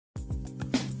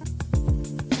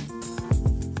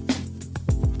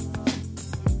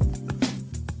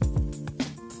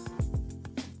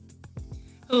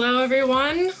Hello,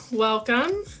 everyone.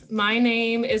 Welcome. My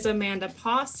name is Amanda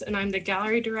Poss, and I'm the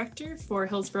Gallery Director for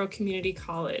Hillsborough Community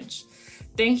College.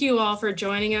 Thank you all for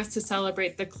joining us to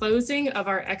celebrate the closing of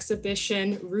our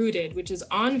exhibition, Rooted, which is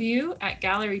on view at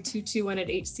Gallery221 at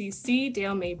HCC,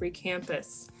 Dale Mabry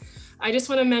campus. I just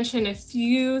want to mention a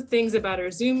few things about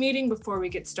our Zoom meeting before we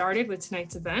get started with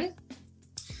tonight's event.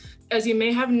 As you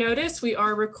may have noticed, we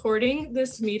are recording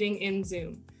this meeting in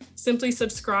Zoom. Simply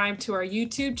subscribe to our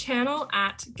YouTube channel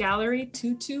at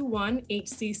Gallery221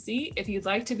 HCC if you'd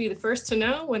like to be the first to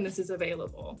know when this is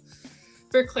available.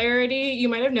 For clarity, you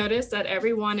might have noticed that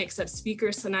everyone except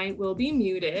speakers tonight will be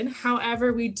muted.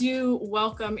 However, we do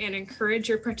welcome and encourage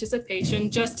your participation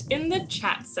just in the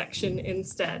chat section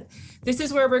instead. This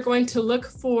is where we're going to look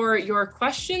for your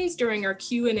questions during our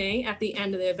Q&A at the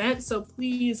end of the event. So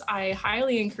please, I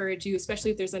highly encourage you, especially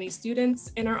if there's any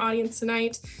students in our audience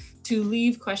tonight, to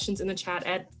leave questions in the chat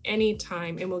at any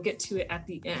time, and we'll get to it at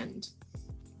the end.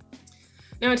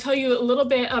 Now, I'll tell you a little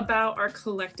bit about our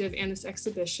collective and this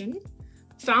exhibition.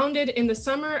 Founded in the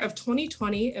summer of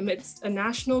 2020 amidst a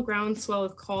national groundswell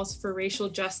of calls for racial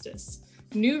justice,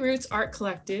 New Roots Art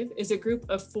Collective is a group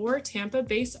of 4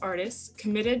 Tampa-based artists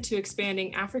committed to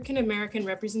expanding African-American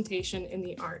representation in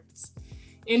the arts.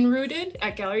 In Rooted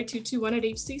at Gallery221 at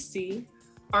HCC,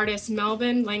 artists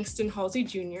Melvin, Langston, Halsey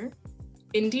Jr.,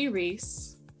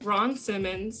 Reece, Ron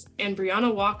Simmons, and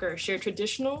Briauna Walker share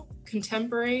traditional,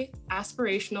 contemporary,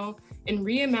 aspirational, and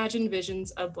reimagined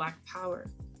visions of Black power.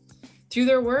 Through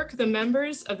their work, the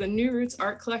members of the New Roots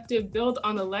Art Collective build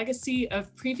on the legacy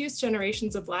of previous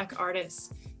generations of Black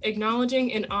artists,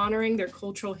 acknowledging and honoring their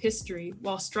cultural history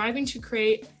while striving to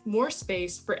create more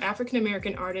space for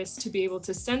African-American artists to be able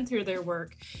to center their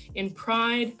work in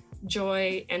pride,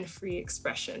 joy, and free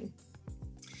expression.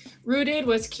 Rooted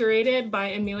was curated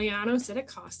by Emiliano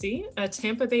Settecasi, a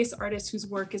Tampa-based artist whose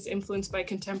work is influenced by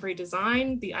contemporary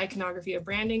design, the iconography of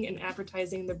branding, and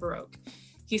advertising the Baroque.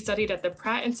 He studied at the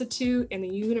Pratt Institute in the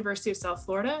University of South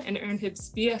Florida and earned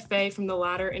his BFA from the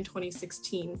latter in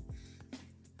 2016.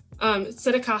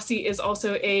 Settecasi is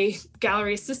also a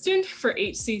gallery assistant for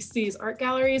HCC's art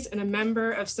galleries and a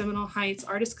member of Seminole Heights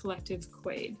Artist Collective,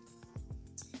 Quaid.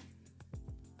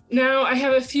 Now, I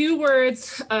have a few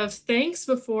words of thanks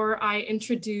before I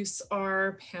introduce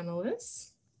our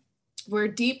panelists. We're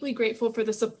deeply grateful for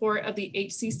the support of the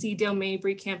HCC Dale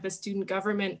Mabry Campus Student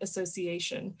Government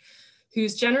Association,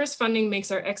 whose generous funding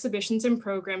makes our exhibitions and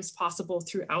programs possible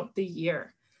throughout the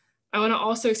year. I want to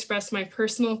also express my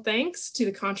personal thanks to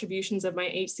the contributions of my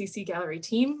HCC gallery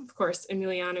team, of course,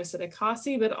 Emiliano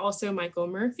Settecasi, but also Michael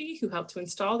Murphy, who helped to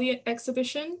install the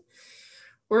exhibition.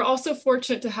 We're also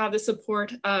fortunate to have the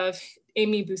support of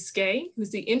Amy Bousquet,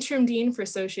 who's the Interim Dean for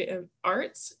Associate of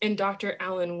Arts, and Dr.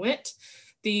 Alan Witt,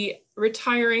 the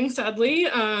retiring, sadly,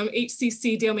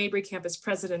 HCC Dale Mabry Campus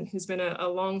President, who's been a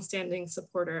longstanding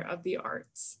supporter of the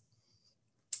arts.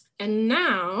 And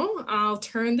now I'll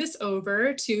turn this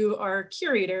over to our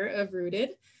curator of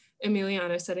Rooted,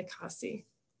 Emiliano Settecasi.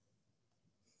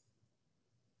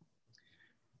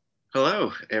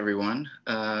 Hello, everyone.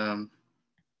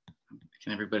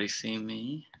 Can everybody see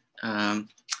me? Thank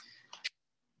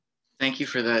you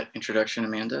for that introduction,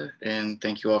 Amanda, and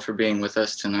thank you all for being with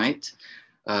us tonight.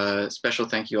 Special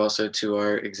thank you also to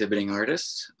our exhibiting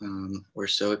artists. We're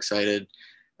so excited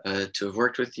to have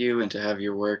worked with you and to have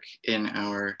your work in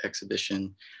our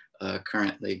exhibition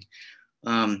currently.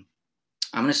 I'm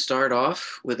gonna start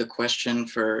off with a question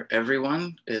for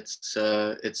everyone. It's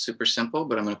super simple,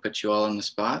 but I'm gonna put you all on the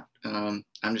spot. I'm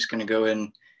just gonna go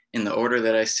in the order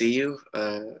that I see you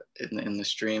in the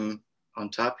stream on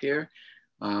top here.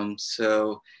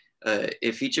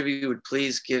 If each of you would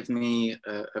please give me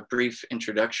a brief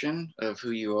introduction of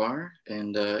who you are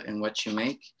and what you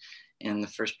make. And the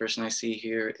first person I see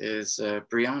here is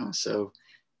Briauna. So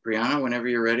Briauna, whenever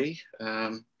you're ready,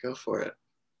 go for it.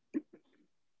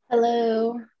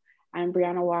 Hello, I'm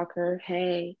Briauna Walker.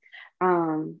 Hey,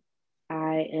 I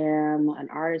am an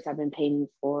artist. I've been painting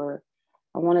for,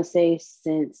 I want to say,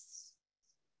 since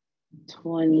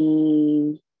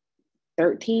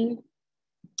 2013.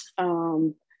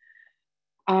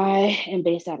 I am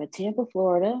based out of Tampa,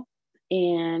 Florida,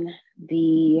 and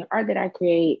the art that I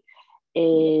create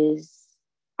is,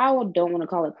 I don't want to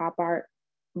call it pop art,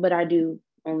 but I do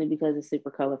only because it's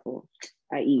super colorful,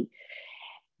 i.e.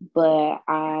 But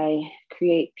I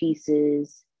create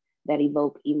pieces that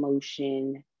evoke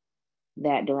emotion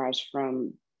that derives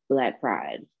from Black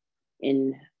pride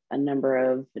in a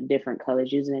number of different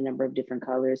colors, using a number of different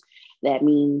colors that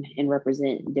mean and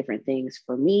represent different things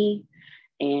for me,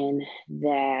 and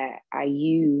that I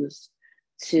use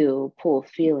to pull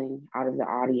feeling out of the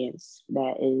audience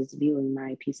that is viewing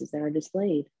my pieces that are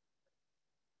displayed.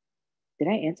 Did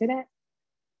I answer that?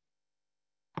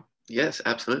 Yes,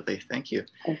 absolutely. Thank you.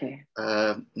 Okay.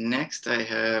 Next, I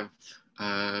have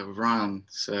Ron.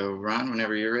 So Ron,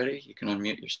 whenever you're ready, you can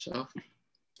unmute yourself.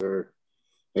 Sure.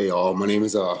 Hey, all. My name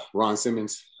is Ron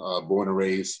Simmons, born and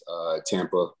raised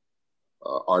Tampa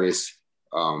artist.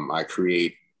 I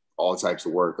create all types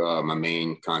of work. My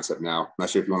main concept now, I'm not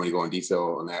sure if you want me to go in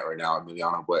detail on that right now,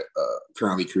 Emiliano, but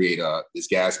currently create this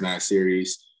gas mask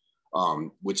series,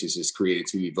 which is just created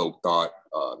to evoke thought,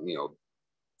 you know,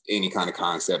 any kind of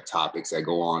concept topics that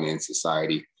go on in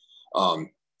society.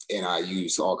 And I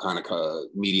use all kind of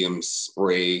mediums,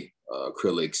 spray,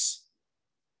 acrylics,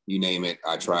 you name it.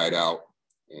 I try it out,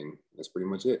 and that's pretty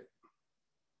much it.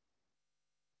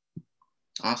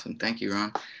 Awesome. Thank you,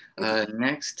 Ron.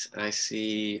 Next, I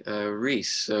see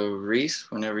Reece. So Reece,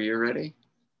 whenever you're ready.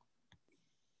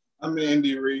 I'm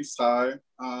Andy Reece. Hi.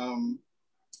 I'm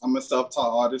a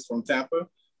self-taught artist from Tampa.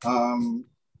 I'm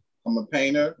a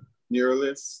painter,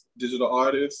 muralist, digital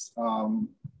artist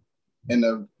in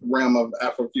the realm of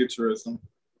Afrofuturism.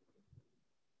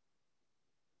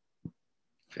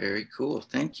 Very cool.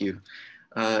 Thank you.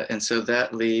 And so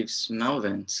that leaves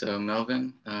Melvin. So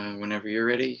Melvin, whenever you're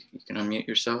ready, you can unmute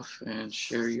yourself and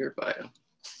share your bio.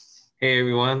 Hey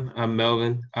everyone, I'm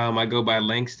Melvin. I go by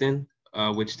LANGSTN,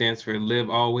 which stands for Live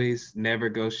Always, Never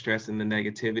Go Stressing the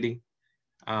Negativity.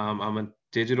 I'm a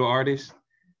digital artist.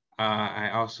 I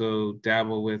also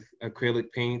dabble with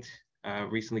acrylic paint.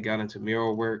 Recently got into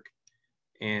mural work.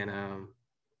 And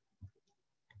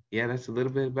yeah, that's a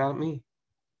little bit about me.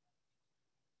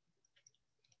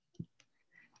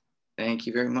 Thank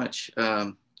you very much.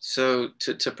 So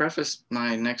to preface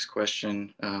my next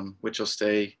question, which will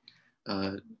stay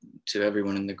to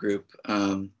everyone in the group,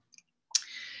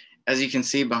 as you can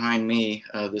see behind me,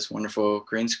 this wonderful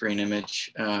green screen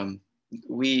image,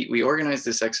 we organized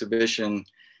this exhibition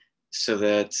so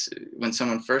that when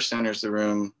someone first enters the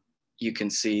room, you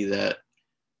can see that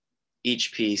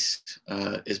each piece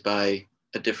is by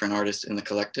a different artist in the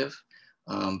collective.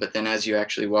 But then as you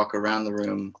actually walk around the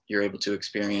room, you're able to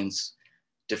experience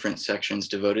different sections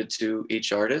devoted to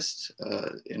each artist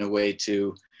in a way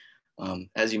to,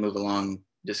 as you move along,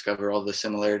 discover all the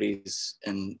similarities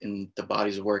in the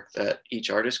bodies of work that each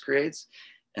artist creates,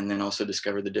 and then also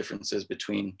discover the differences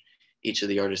between each of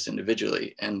the artists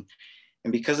individually. And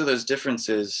because of those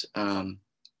differences,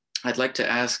 I'd like to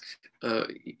ask,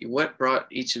 what brought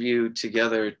each of you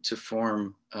together to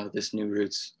form this New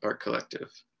Roots Art Collective?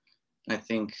 I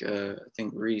think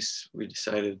Reece, we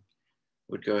decided,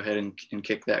 would go ahead and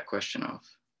kick that question off.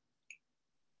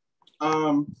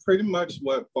 Pretty much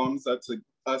what forms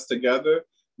us together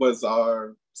was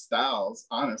our styles,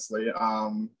 honestly.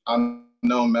 I've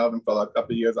known Melvin for like a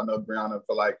couple of years. I know Briauna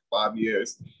for like 5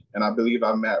 years. And I believe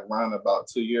I met Ron about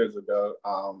 2 years ago.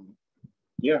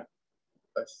 Yeah,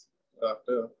 that's what I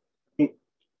feel.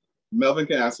 Melvin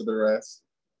can answer the rest.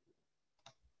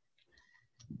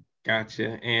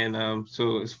 Gotcha. And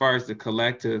so as far as the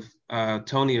collective,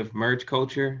 Tony of Merge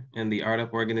Culture and the Art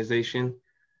Up organization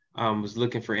was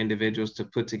looking for individuals to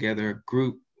put together a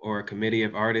group or a committee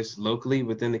of artists locally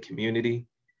within the community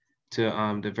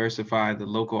to diversify the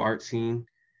local art scene.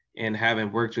 And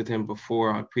having worked with him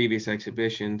before on previous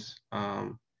exhibitions,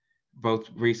 both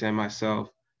Reece and myself,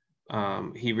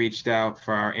 he reached out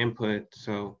for our input.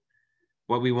 So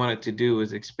what we wanted to do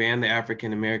is expand the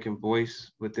African-American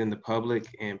voice within the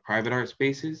public and private art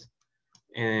spaces,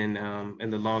 and in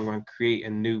the long run, create a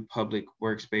new public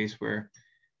workspace where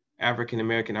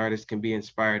African-American artists can be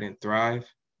inspired and thrive.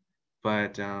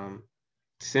 But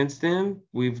since then,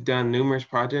 we've done numerous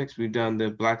projects. We've done the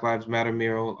Black Lives Matter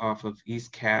mural off of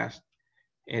East Cass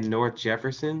and North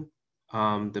Jefferson,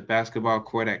 the basketball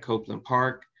court at Copeland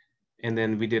Park, and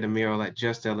then we did a mural at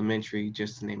Just Elementary,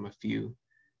 just to name a few.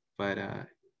 But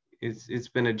it's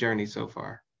been a journey so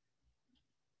far.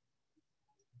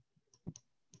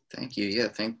 Thank you. Yeah,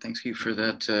 thanks you for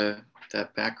that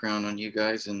that background on you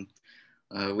guys, and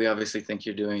we obviously think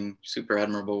you're doing super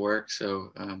admirable work.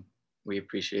 So we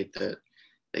appreciate that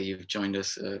you've joined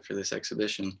us for this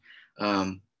exhibition.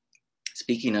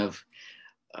 Speaking of,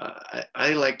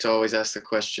 I like to always ask the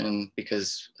question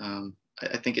because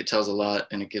I think it tells a lot,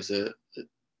 and it gives a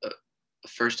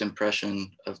first impression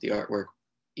of the artwork,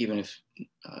 even if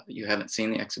you haven't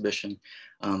seen the exhibition.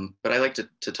 But I like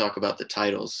to talk about the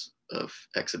titles of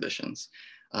exhibitions.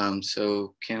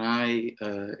 So can I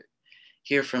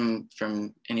hear from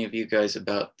any of you guys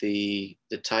about the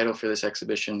title for this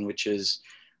exhibition, which is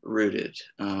Rooted?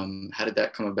 How did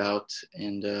that come about,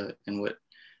 and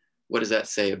what does that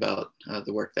say about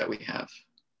the work that we have?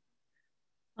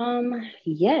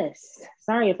 Yes.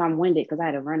 Sorry if I'm winded because I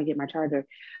had to run to get my charger.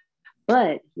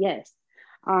 But yes,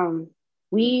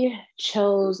 we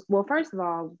chose, well, first of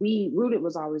all, Rooted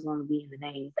was always going to be in the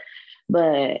name.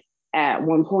 But at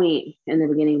one point in the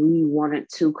beginning, we wanted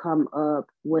to come up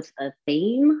with a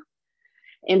theme.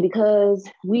 And because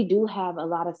we do have a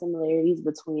lot of similarities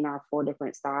between our 4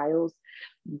 different styles,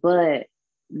 but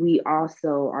we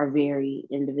also are very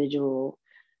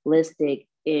individualistic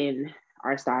in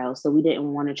our style. So we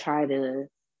didn't want to try to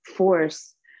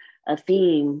force a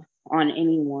theme on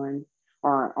anyone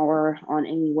or on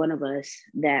any one of us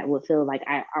that would feel like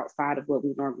outside of what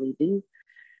we normally do.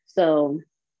 So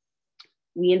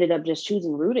we ended up just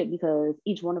choosing Rooted because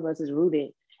each one of us is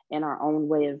rooted in our own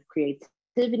way of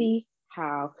creativity,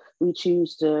 how we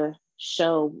choose to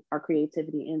show our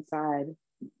creativity inside,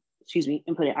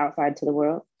 and put it outside to the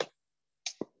world.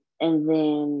 And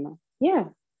then, yeah.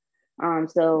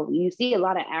 So you see a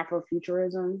lot of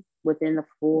Afrofuturism within the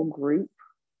full group,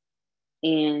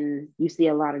 and you see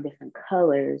a lot of different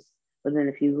colors within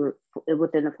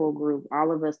the full group.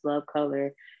 All of us love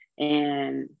color,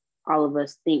 and all of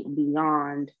us think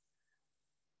beyond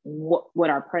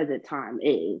what our present time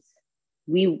is.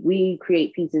 We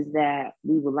create pieces that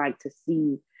we would like to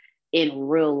see in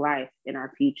real life in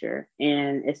our future,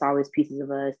 and it's always pieces of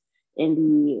us.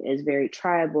 Indy is very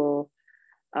tribal.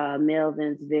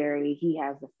 Melvin's he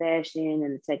has the fashion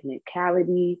and the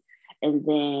technicality. And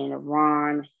then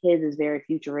Ron, his is very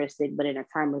futuristic, but in a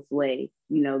timeless way.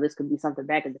 You know, this could be something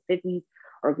back in the 50s,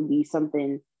 or it could be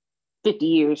something 50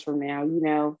 years from now, you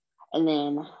know. And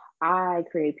then I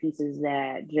create pieces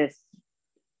that just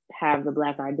have the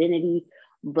Black identity,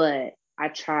 but I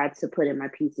try to put in my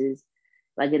pieces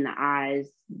like in the eyes,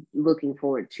 looking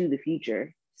forward to the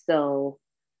future. So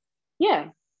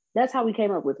yeah, that's how we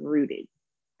came up with Rooted,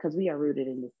 because we are rooted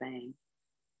in this thing.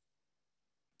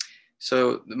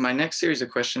 So my next series of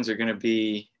questions are going to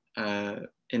be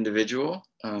individual,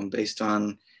 based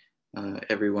on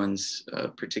everyone's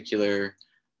particular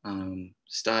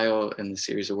style and the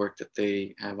series of work that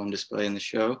they have on display in the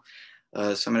show.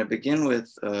 So I'm going to begin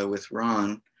with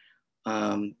Ron.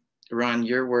 Ron,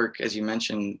 your work, as you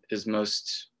mentioned, is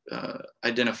most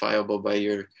identifiable by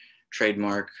your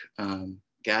trademark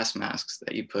gas masks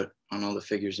that you put on all the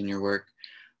figures in your work.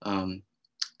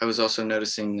 I was also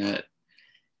noticing that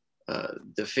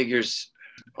the figures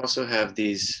also have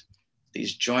these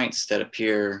joints that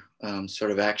appear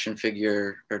sort of action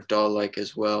figure or doll-like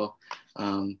as well.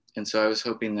 And so I was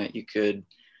hoping that you could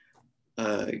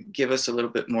give us a little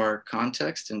bit more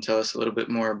context and tell us a little bit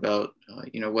more about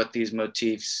what these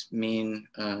motifs mean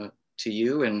to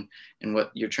you and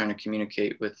what you're trying to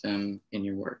communicate with them in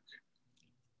your work.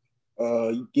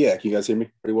 Yeah, can you guys hear me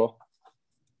pretty well?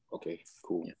 Okay,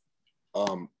 cool.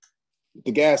 Yeah.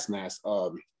 The gas mask,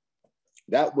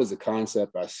 that was a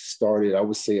concept I started, I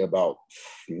would say about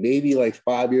maybe like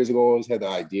 5 years ago. I always had the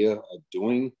idea of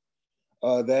doing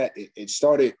that. It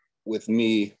started with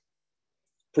me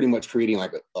pretty much creating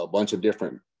like a bunch of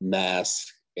different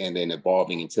masks and then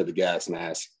evolving into the gas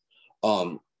mask.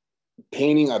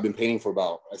 Painting, I've been painting for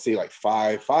about, I'd say like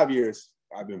five years.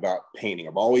 I've been about painting.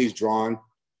 I've always drawn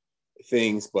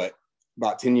things, but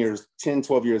about 12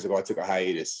 years ago, I took a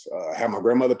hiatus. I had my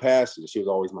grandmother pass, and she was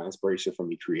always my inspiration for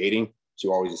me creating. She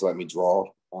always just let me draw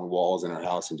on walls in her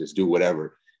house and just do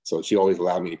whatever. So she always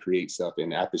allowed me to create stuff.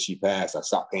 And after she passed, I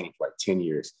stopped painting for like 12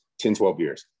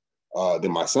 years.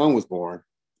 Then my son was born,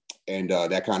 and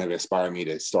that kind of inspired me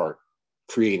to start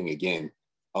creating again.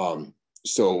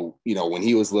 So, when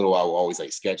he was little, I would always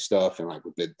like sketch stuff, and like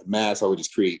with the masks, I would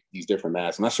just create these different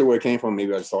masks. I'm not sure where it came from.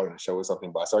 Maybe I just started in a show or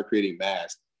something, but I started creating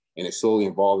masks, and it slowly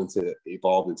evolved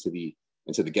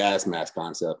into the gas mask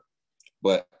concept.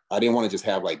 But I didn't want to just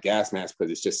have like gas masks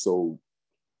because it's just so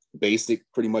basic.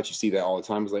 Pretty much you see that all the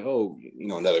time. It's like, oh,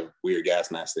 another weird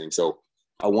gas mask thing. So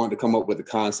I wanted to come up with the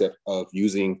concept of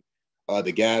using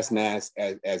the gas mask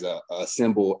as a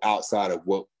symbol outside of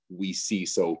what we see.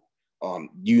 So when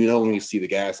you see the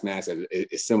gas mask,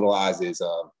 it symbolizes,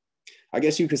 I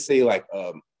guess you could say like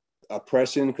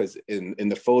oppression, because in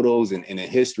the photos and in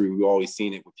history, we've always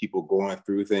seen it with people going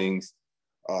through things,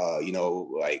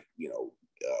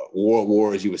 world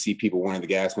wars. You would see people wearing the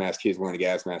gas mask, kids wearing the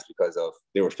gas mask because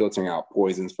they were filtering out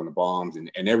poisons from the bombs and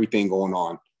everything going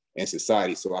on in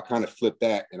society. So I kind of flipped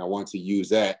that, and I wanted to use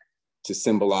that to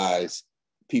symbolize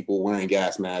people wearing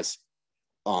gas masks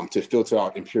to filter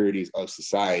out impurities of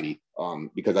society,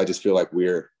 because I just feel like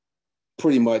we're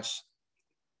pretty much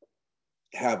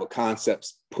have a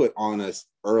concept put on us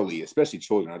early, especially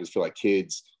children. I just feel like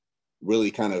kids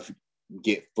really kind of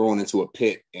get thrown into a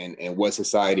pit and what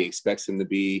society expects them to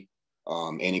be,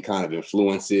 any kind of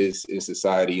influences in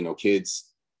society. You know,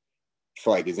 kids,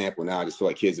 for like example, now I just feel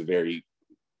like kids are very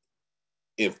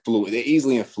they're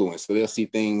easily influenced. So they'll see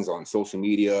things on social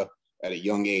media at a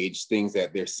young age, things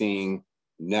that they're seeing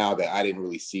now that I didn't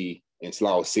really see until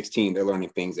I was 16. They're learning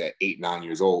things at 8, 9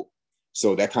 years old.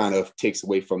 So that kind of takes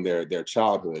away from their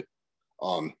childhood.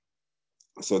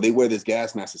 So they wear this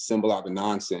gas mask to symbol out the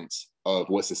nonsense of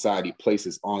what society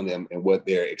places on them and what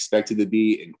they're expected to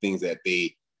be, and things that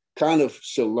they kind of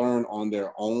should learn on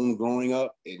their own growing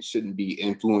up and shouldn't be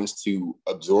influenced to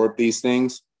absorb these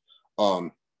things.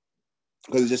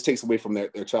 Because it just takes away from their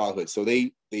childhood. So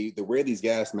they wear these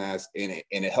gas masks, and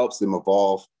it helps them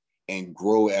evolve and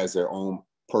grow as their own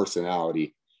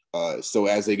personality. So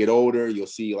as they get older, you'll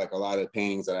see like a lot of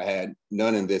paintings that I had,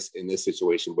 none in this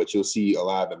situation, but you'll see a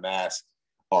lot of the masks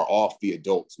are off the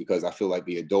adults, because I feel like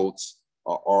the adults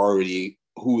are already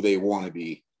who they want to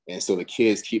be. And so the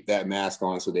kids keep that mask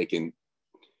on so they can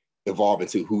evolve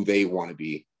into who they want to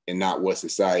be and not what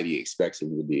society expects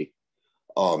them to be.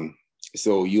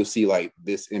 So you'll see like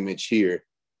this image here,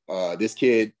 this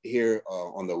kid here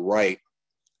on the right,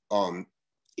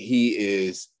 he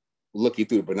is looking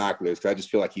through the binoculars, because I just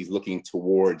feel like he's looking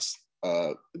towards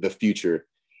the future.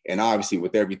 And obviously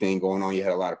with everything going on, you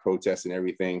had a lot of protests and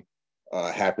everything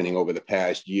happening over the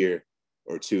past year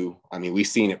or two. I mean, we've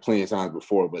seen it plenty of times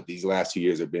before, but these last 2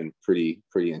 years have been pretty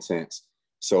intense.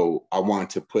 So I wanted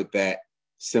to put that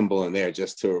symbol in there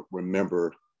just to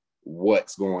remember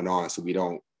what's going on, so we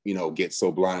don't, get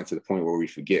so blinded to the point where we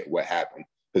forget what happened.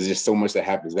 Because there's so much that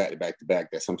happens back to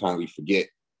back that sometimes we forget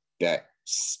that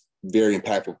very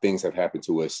impactful things have happened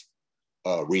to us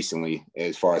recently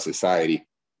as far as society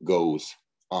goes.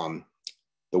 The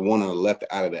one on the left,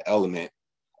 Out of the Element,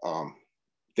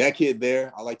 that kid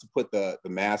there, I like to put the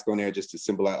mask on there just to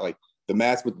symbolize, like the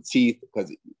mask with the teeth,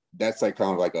 because that's like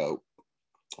kind of like I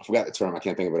forgot the term, I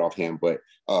can't think of it offhand, but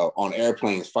on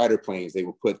airplanes, fighter planes, they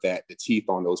would put the teeth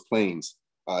on those planes,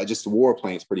 just war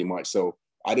planes pretty much. So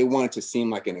I didn't want it to seem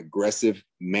like an aggressive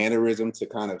mannerism to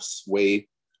kind of sway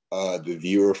the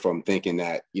viewer from thinking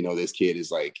that, this kid is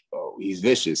like, oh, he's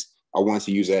vicious. I wanted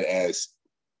to use that as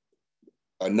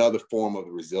another form of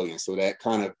resilience. So that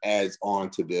kind of adds on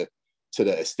to the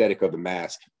aesthetic of the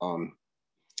mask.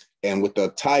 And with the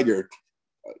tiger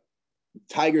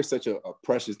is such a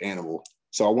precious animal.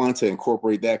 So I wanted to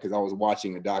incorporate that, because I was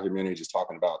watching a documentary just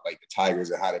talking about like the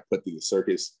tigers and how they put through the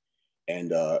circus.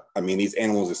 And I mean, these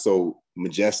animals are so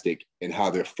majestic in how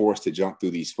they're forced to jump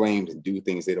through these flames and do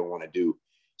things they don't want to do.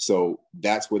 So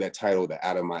that's where that title, the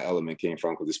Out of My Element, came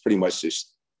from, because it's pretty much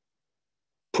just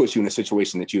puts you in a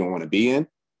situation that you don't want to be in,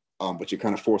 but you're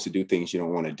kind of forced to do things you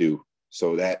don't want to do.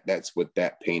 So that's what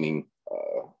that painting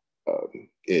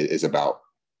is about.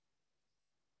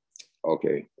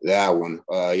 Okay, that one.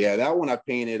 That one I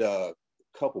painted a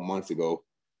couple months ago.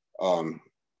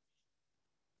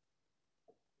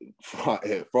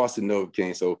 Frosted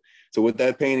Novocaine. So with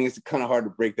that painting, it's kind of hard to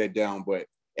break that down, but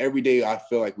every day I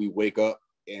feel like we wake up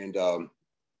and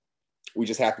we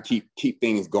just have to keep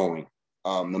things going.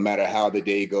 No matter how the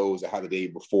day goes or how the day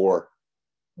before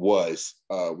was,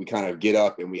 we kind of get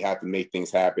up and we have to make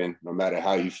things happen. No matter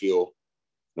how you feel,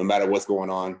 no matter what's going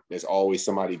on, there's always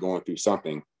somebody going through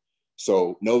something.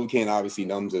 So Novocaine obviously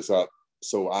numbs us up.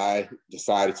 So I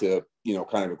decided to,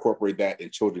 kind of incorporate that in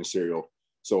children's cereal.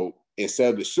 So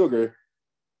instead of the sugar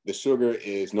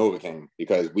is Novocaine,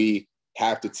 because we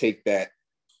have to take that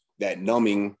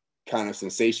numbing kind of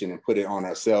sensation and put it on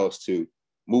ourselves to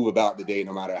move about the day,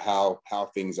 no matter how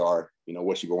things are,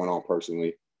 what's going on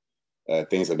personally,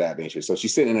 things of that nature. So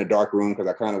she's sitting in a dark room, because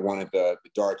I kind of wanted the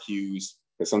dark hues,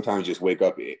 because sometimes you just wake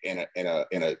up in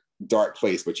a dark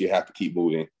place, but you have to keep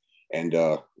moving. And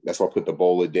that's why I put the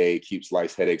bowl a day, keeps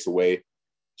life's headaches away,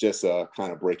 just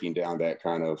kind of breaking down that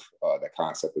kind of that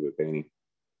concept of the painting.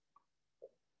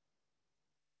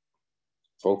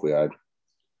 So hopefully I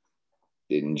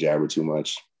didn't jabber too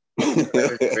much.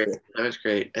 That was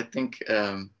great. I think,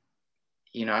 I'm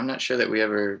not sure that we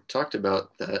ever talked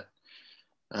about that.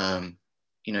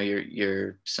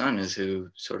 Your son is who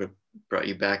sort of brought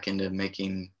you back into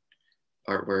making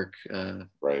artwork.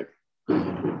 Right.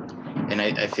 And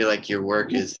I feel like your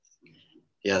work is,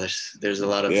 there's a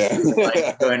lot of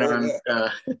life going on.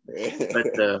 But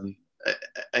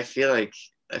I feel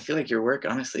like your work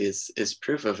honestly is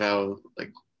proof of how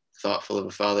like thoughtful of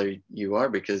a father you are,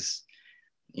 because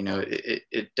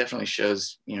it definitely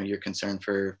shows your concern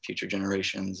for future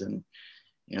generations, and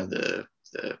the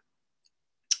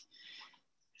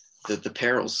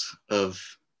perils of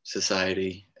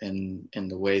society, and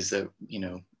the ways that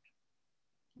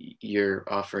you're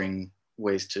offering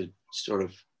ways to sort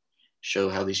of show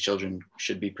how these children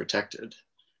should be protected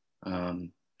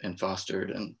and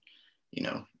fostered and,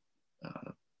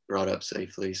 brought up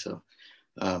safely. So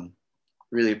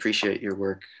really appreciate your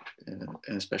work,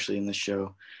 and especially in this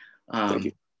show. Thank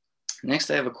you.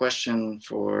 Next, I have a question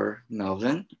for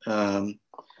Melvin.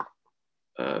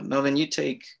 Melvin, you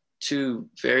take two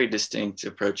very distinct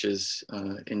approaches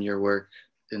in your work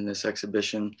in this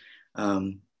exhibition.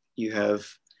 You have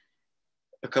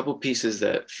a couple pieces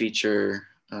that feature,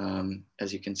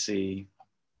 as you can see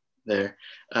there,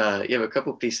 you have a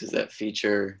couple pieces that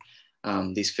feature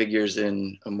these figures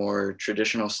in a more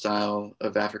traditional style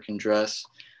of African dress.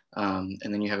 And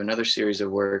then you have another series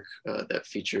of work that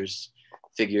features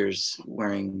figures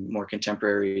wearing more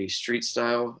contemporary street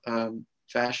style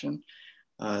fashion.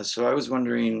 So I was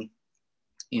wondering,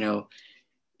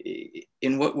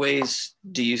 in what ways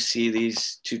do you see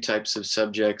these two types of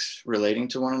subjects relating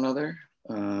to one another?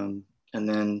 And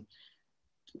then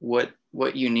what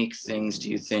unique things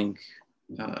do you think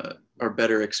are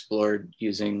better explored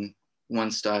using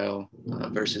one style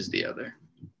versus the other?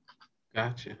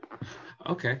 Gotcha.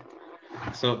 Okay.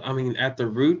 So, I mean, at the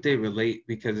root, they relate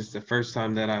because it's the first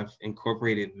time that I've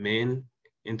incorporated men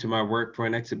into my work for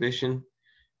an exhibition.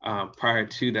 Prior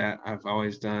to that, I've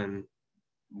always done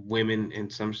women in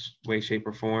some way, shape,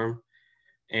 or form.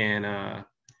 And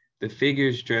the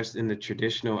figures dressed in the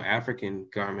traditional African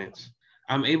garments,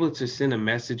 I'm able to send a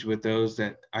message with those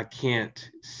that I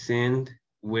can't send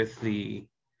with the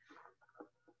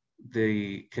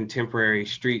contemporary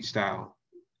street style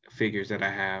figures that I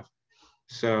have.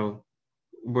 So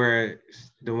where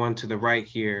the one to the right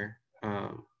here,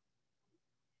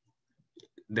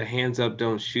 the hands up,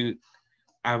 don't shoot,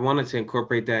 I wanted to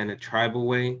incorporate that in a tribal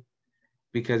way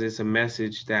because it's a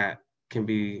message that can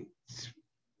be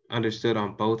understood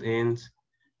on both ends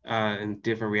in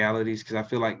different realities. Because I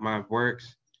feel like my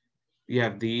works, you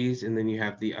have these and then you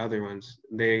have the other ones.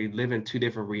 They live in two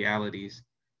different realities.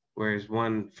 Whereas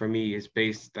one for me is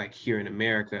based like here in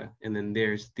America, and then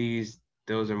there's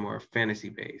those are more fantasy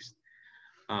based.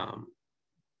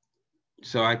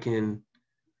 So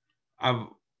I've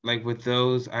like with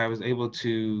those, I was able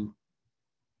to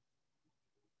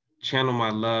channel my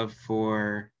love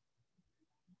for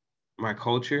my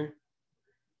culture,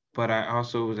 but I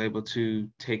also was able to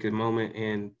take a moment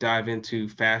and dive into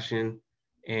fashion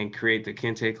and create the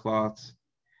kente cloths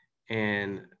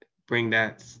and bring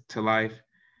that to life,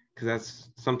 because that's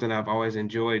something I've always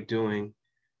enjoyed doing.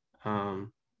 I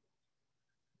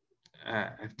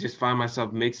just find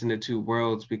myself mixing the two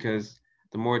worlds because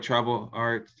the more tribal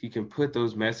art, you can put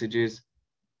those messages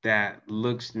that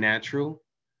looks natural,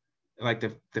 like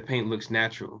the paint looks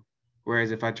natural.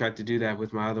 Whereas if I tried to do that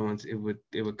with my other ones, it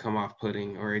would come off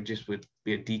putting, or it just would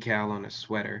be a decal on a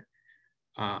sweater.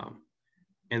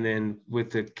 And then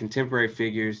with the contemporary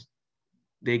figures,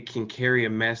 they can carry a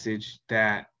message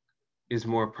that is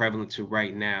more prevalent to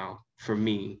right now for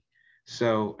me.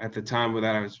 So at the time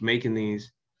that I was making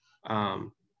these,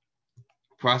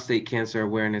 prostate cancer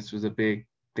awareness was a big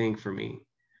thing for me.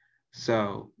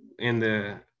 So in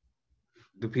the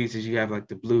pieces, you have like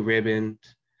the blue ribbon,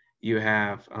 you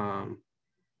have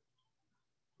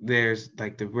there's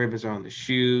like the ribbons are on the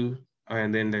shoe,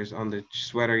 and then there's on the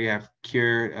sweater, you have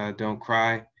cure, don't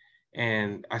cry.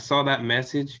 And I saw that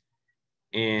message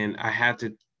and I had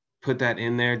to put that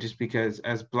in there just because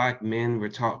as Black men, we're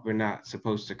taught we're not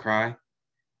supposed to cry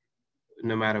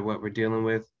no matter what we're dealing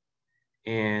with.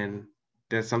 And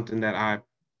that's something that I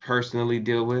personally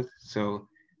deal with. So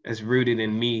it's rooted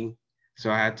in me. So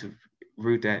I had to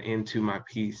root that into my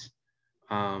piece.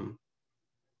 I'm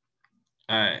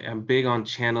big on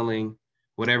channeling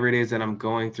whatever it is that I'm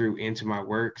going through into my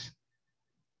works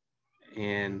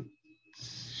and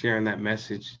sharing that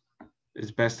message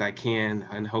as best I can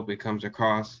and hope it comes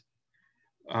across.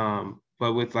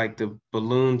 But with like the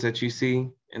balloons that you see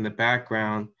in the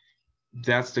background,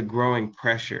 that's the growing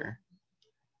pressure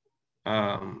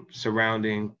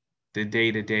surrounding the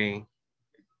day-to-day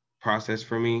process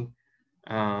for me.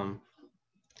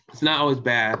 It's not always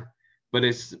bad, but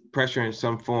it's pressure in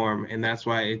some form. And that's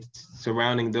why it's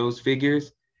surrounding those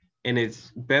figures. And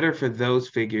it's better for those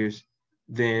figures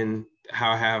than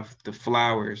how I have the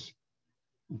flowers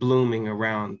blooming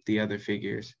around the other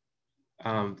figures.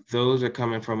 Those are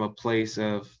coming from a place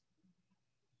of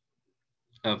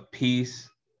peace.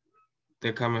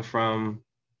 They're coming from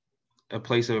a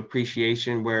place of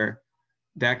appreciation where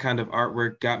that kind of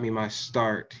artwork got me my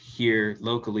start here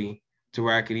locally to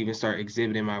where I could even start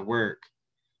exhibiting my work.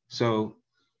 So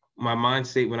my mind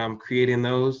state when I'm creating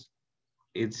those,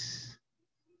 it's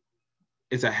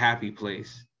a happy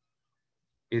place.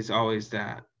 It's always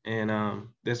that. And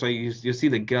that's why you'll see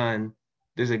the gun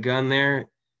there's a gun there,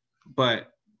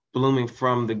 but blooming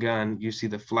from the gun, you see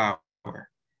the flower.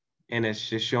 And it's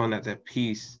just showing that that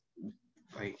peace,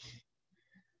 like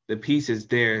the peace is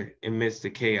there amidst the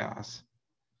chaos.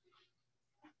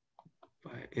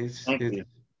 But Thank you.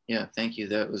 Yeah, thank you.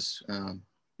 That was,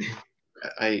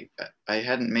 I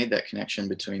hadn't made that connection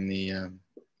between the,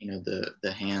 you know,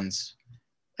 the hands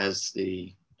as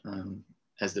the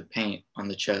paint on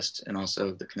the chest, and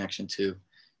also the connection to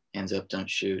hands up, don't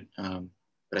shoot.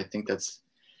 But I think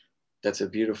that's a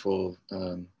beautiful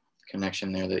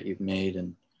connection there that you've made.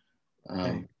 And,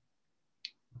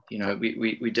 you know,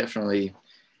 we definitely,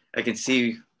 I can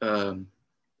see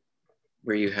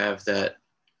where you have that,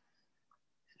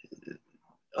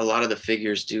 a lot of the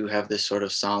figures do have this sort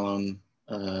of solemn,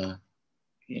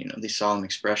 you know, these solemn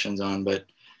expressions on, but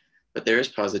there is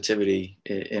positivity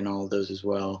in all of those as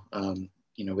well.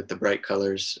 You know, with the bright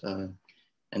colors, and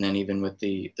then even with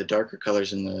the darker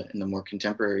colors in the more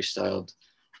contemporary styled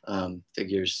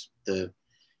figures, the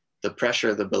pressure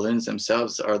of the balloons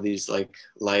themselves are these like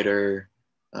lighter,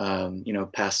 you know,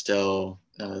 pastel,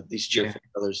 these cheerful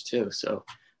colors too. So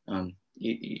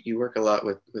you work a lot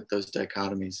with those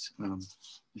dichotomies.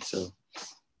 So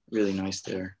really nice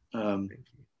there.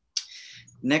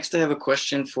 Next, I have a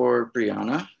question for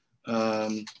Briauna.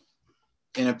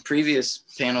 In a previous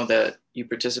panel that you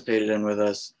participated in with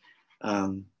us,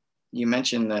 you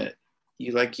mentioned that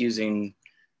you like using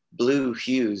blue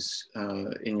hues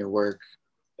in your work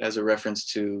as a reference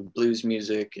to blues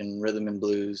music and rhythm and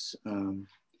blues.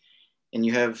 And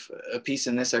you have a piece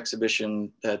in this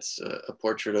exhibition that's a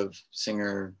portrait of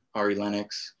singer Ari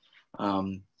Lennox,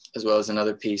 as well as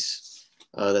another piece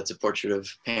that's a portrait of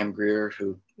Pam Grier,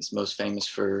 who is most famous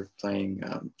for playing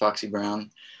Foxy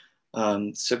Brown.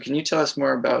 So can you tell us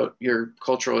more about your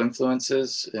cultural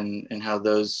influences and how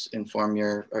those inform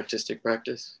your artistic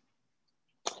practice?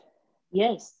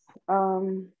 Yes.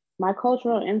 My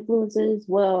cultural influences,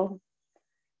 well,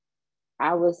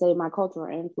 I would say my cultural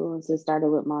influences started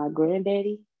with my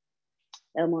granddaddy,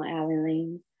 Elmo Allen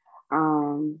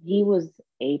Lane. He was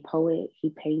a poet. He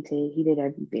painted. He did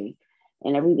everything.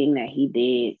 And everything that he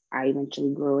did, I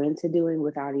eventually grew into doing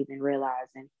without even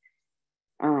realizing.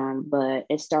 But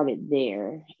it started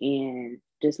there, and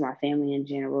just my family in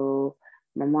general,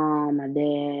 my mom, my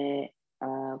dad,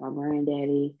 my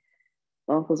granddaddy,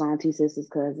 uncles, aunties, sisters,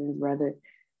 cousins, brother.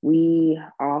 We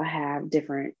all have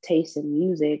different tastes in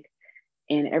music,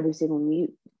 and every single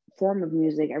form of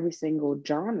music, every single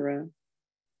genre,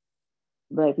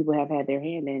 but people have had their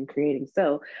hand in creating.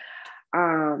 So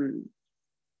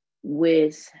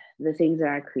with the things that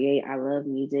I create, I love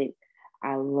music.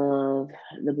 I love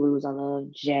the blues. I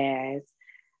love jazz.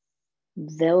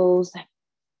 Those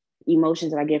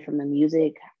emotions that I get from the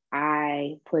music,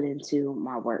 I put into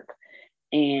my work.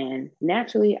 And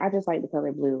naturally, I just like the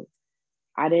color blue.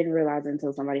 I didn't realize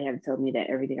until somebody had to tell me that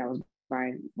everything I was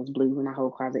buying was blue, and my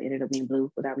whole closet ended up being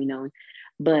blue without me knowing.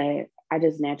 But I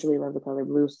just naturally love the color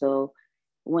blue. So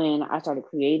when I started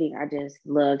creating, I just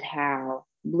loved how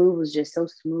blue was just so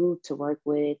smooth to work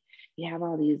with. You have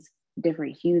all these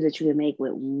different hues that you can make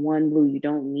with one blue. You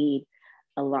don't need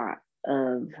a lot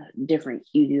of different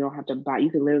hues. You don't have to buy,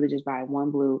 you can literally just buy one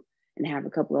blue and have a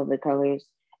couple of the colors,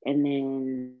 and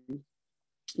then,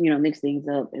 you know, mix things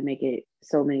up and make it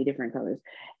so many different colors.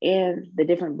 And the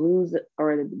different blues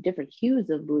or the different hues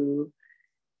of blue,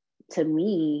 to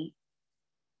me,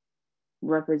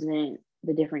 represent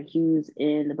the different hues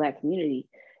in the Black community.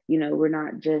 You know, we're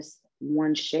not just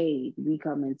one shade. We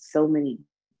come in so many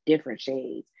different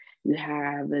shades. You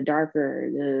have the darker,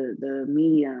 the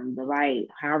medium, the light,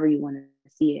 however you want to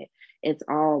see it. It's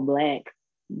all Black,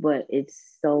 but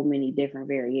it's so many different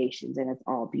variations, and it's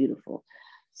all beautiful.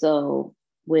 So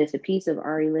with a piece of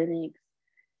Ari Lennox,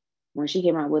 when she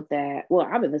came out with that, well,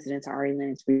 I've been listening to Ari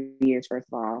Lennox for years, first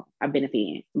of all. I've been a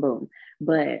fan, boom.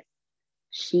 But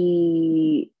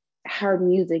her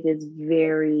music is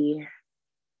very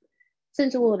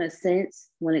sensual in a sense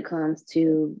when it comes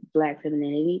to Black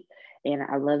femininity. And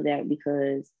I love that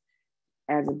because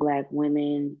as a Black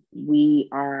woman,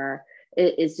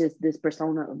 it's just this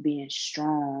persona of being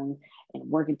strong and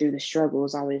working through the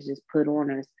struggles always just put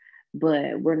on us.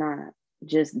 But we're not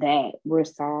just that. We're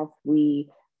soft. We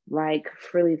like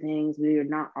frilly things. We are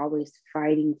not always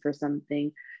fighting for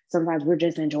something. Sometimes we're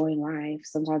just enjoying life.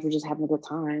 Sometimes we're just having a good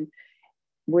time.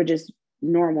 We're just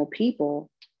normal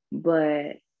people.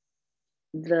 But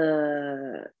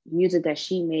the music that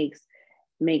she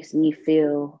makes me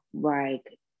feel like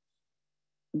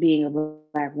being a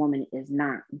Black woman is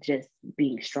not just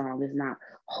being strong, is not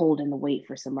holding the weight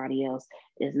for somebody else,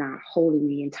 is not holding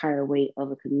the entire weight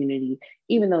of a community,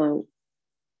 even though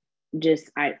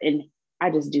I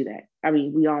just do that. I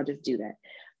mean, we all just do that.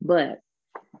 But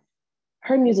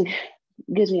her music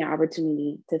gives me an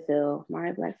opportunity to feel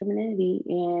my Black femininity,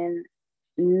 and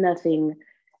nothing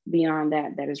beyond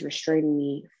that is restraining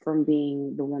me from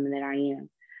being the woman that I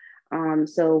am.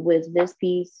 So with this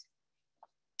piece,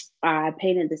 I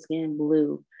painted the skin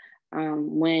blue.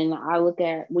 When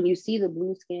you see the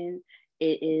blue skin,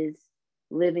 it is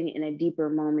living in a deeper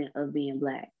moment of being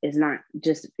Black. It's not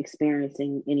just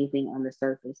experiencing anything on the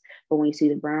surface. But when you see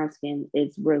the brown skin,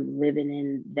 we're living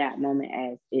in that moment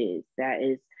as is. That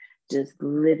is just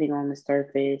living on the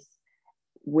surface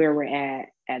where we're at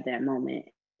that moment.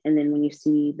 And then when you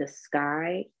see the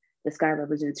sky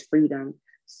represents freedom.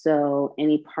 So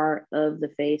any part of the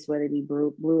face, whether it be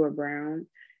blue or brown,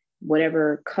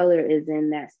 whatever color is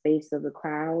in that space of the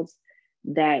clouds,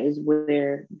 that is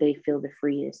where they feel the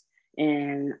freest.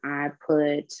 And I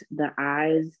put the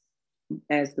eyes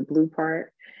as the blue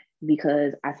part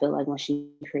because I feel like when she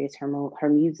creates her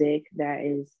music, that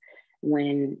is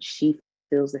when she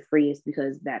feels the freest,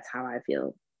 because that's how I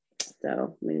feel.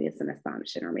 So maybe it's an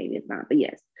astonishment or maybe it's not, but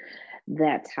yes,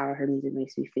 that's how her music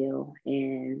makes me feel.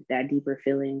 And that deeper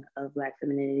feeling of Black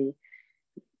femininity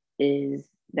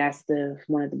that's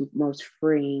one of the most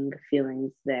freeing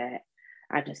feelings that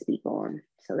I can speak on.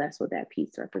 So that's what that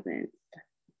piece represents.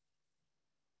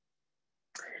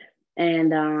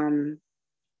 And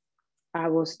I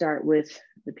will start with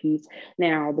the piece.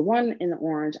 Now, the one in the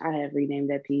orange, I have renamed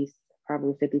that piece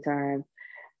probably 50 times.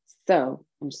 So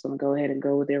I'm just gonna go ahead and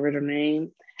go with the original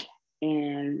name.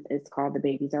 And it's called The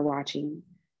Babies Are Watching.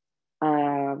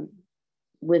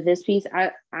 With this piece,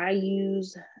 I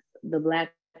use the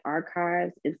Black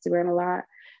Archives Instagram a lot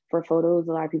for photos.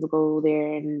 A lot of people go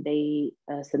there and they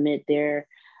submit their,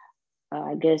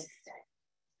 I guess,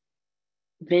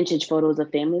 vintage photos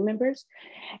of family members.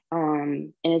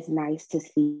 And it's nice to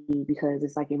see because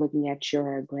it's like you're looking at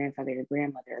your grandfather, your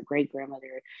grandmother, great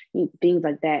grandmother, things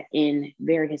like that in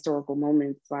very historical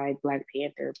moments like Black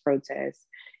Panther protests.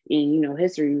 And,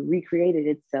 history recreated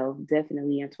itself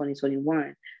definitely in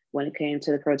 2021 when it came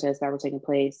to the protests that were taking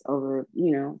place over,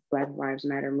 Black Lives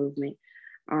Matter movement.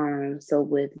 So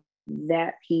with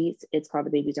that piece, it's called The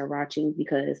Babies Are Watching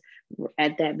because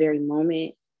at that very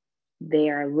moment, they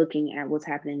are looking at what's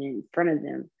happening in front of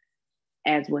them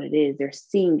as what it is. They're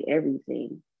seeing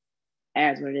everything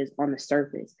as what it is on the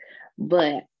surface.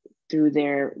 But through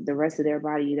the rest of their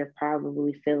body, they're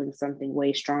probably feeling something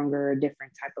way stronger, a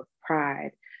different type of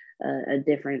pride, a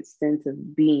different sense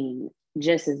of being,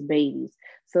 just as babies.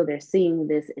 So they're seeing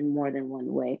this in more than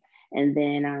one way. And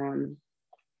then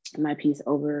my piece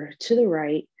over to the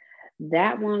right,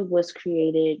 that one was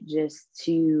created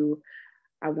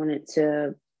I wanted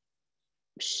to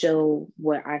show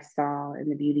what I saw in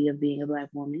the beauty of being a Black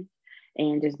woman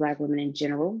and just Black women in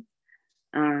general.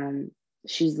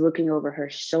 She's looking over her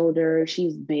shoulder.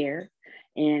 She's bare,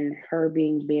 and her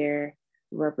being bare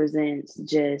represents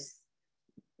just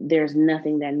there's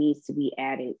nothing that needs to be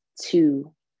added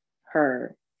to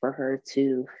her for her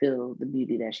to feel the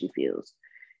beauty that she feels.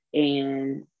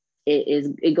 And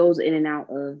it goes in and out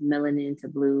of melanin to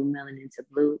blue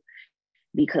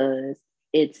because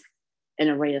it's an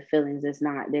array of feelings. There's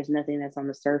nothing that's on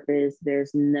the surface.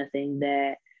 There's nothing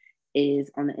that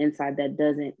is on the inside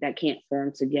that can't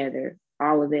form together.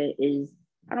 All of it is,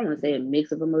 I don't want to say a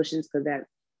mix of emotions because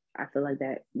I feel like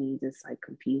that means it's like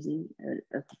confusing,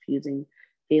 a confusing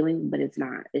feeling, but it's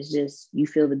not. It's just, you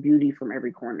feel the beauty from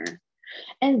every corner.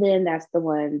 And then that's the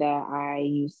one that I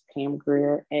use Pam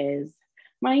Grier as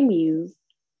my muse.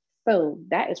 So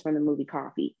that is from the movie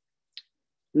Coffee.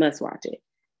 Must watch it.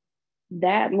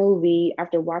 That movie,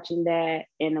 after watching that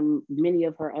and many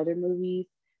of her other movies,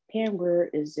 Pam Grier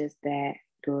is just that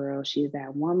girl. She's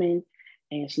that woman,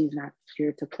 and she's not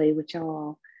here to play with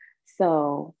y'all.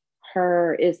 So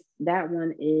that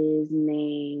one is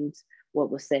named What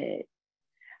Was Said.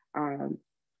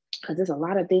 Because there's a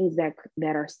lot of things that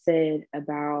are said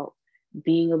about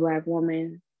being a Black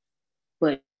woman,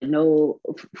 but no,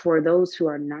 for those who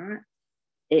are not,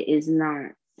 it is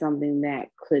not something that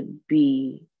could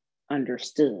be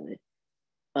understood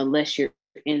unless you're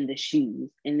in the shoes.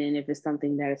 And then if it's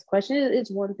something that is questioned, it's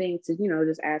one thing to,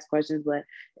 just ask questions, but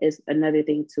it's another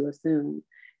thing to assume.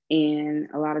 And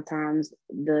a lot of times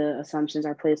the assumptions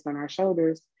are placed on our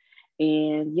shoulders.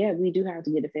 And yeah, we do have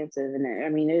to get defensive. And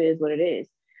it is what it is.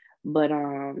 But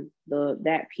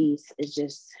that piece is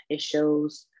just, it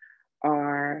shows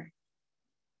our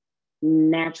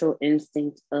natural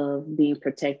instinct of being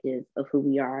protective of who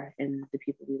we are and the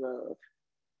people we love.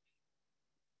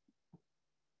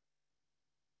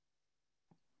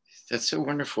 That's so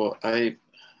wonderful. I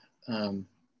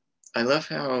love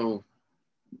how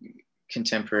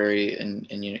contemporary, and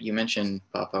you mentioned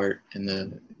pop art in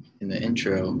the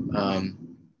intro,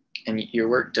 and your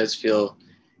work does feel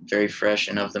very fresh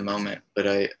and of the moment. But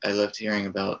I loved hearing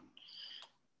about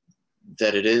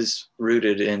that. It is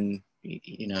rooted in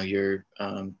your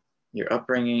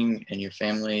upbringing and your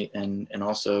family, and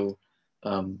also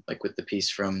like with the piece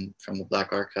from the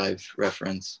Black Archive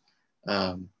reference,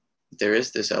 there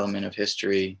is this element of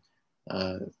history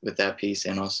with that piece,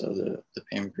 and also the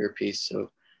Pam Grier piece.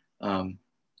 So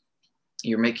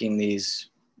you're making these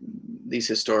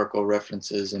historical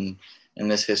references and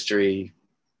this history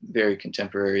very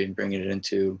contemporary, and bringing it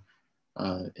into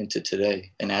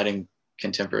today, and adding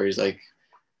contemporaries like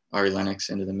Ari Lennox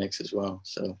into the mix as well.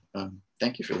 So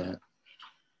thank you for that.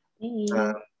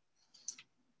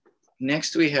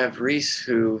 Next we have Reece,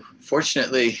 who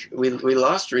fortunately we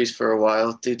lost Reece for a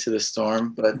while due to the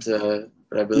storm, but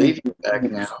I believe you're back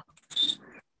now.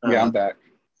 Yeah, I'm back.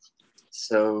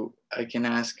 So I can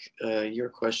ask your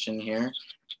question here.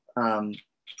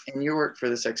 In your work for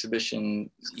this exhibition,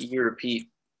 you repeat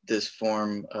this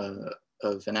form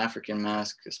of an African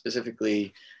mask.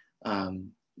 Specifically,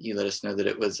 you let us know that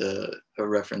it was a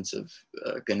reference of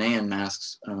Ghanaian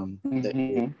masks that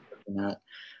you were looking at.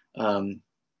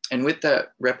 And with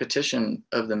that repetition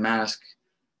of the mask,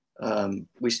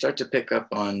 we start to pick up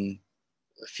on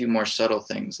a few more subtle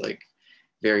things, like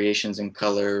variations in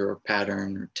color or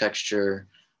pattern or texture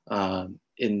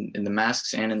in the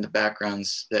masks and in the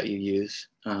backgrounds that you use.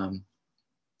 And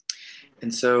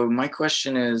so my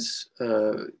question is,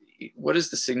 what is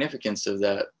the significance of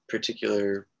that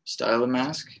particular style of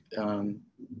mask, and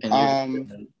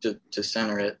to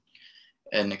center it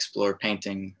and explore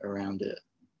painting around it?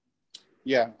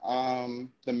 Yeah,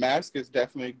 the mask is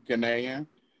definitely Ghanaian.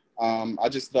 I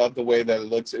just love the way that it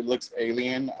looks. It looks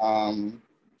alien.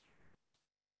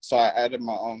 So I added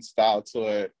my own style to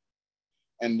it.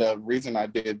 And the reason I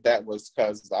did that was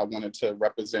because I wanted to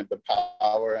represent the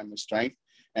power and the strength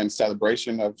and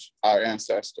celebration of our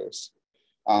ancestors.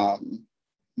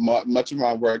 Much of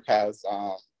my work has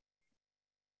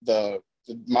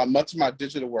much of my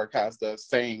digital work has the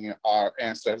saying our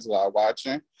ancestors are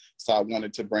watching. So I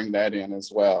wanted to bring that in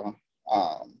as well.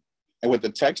 And with the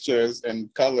textures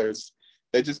and colors,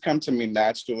 they just come to me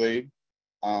naturally.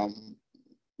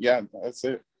 Yeah, that's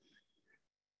it.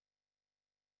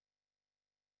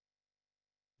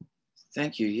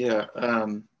 Thank you. Yeah.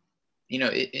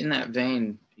 In that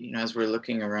vein, as we're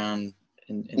looking around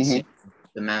and seeing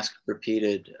the mask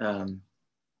repeated,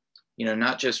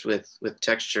 not just with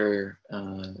texture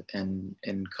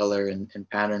and color and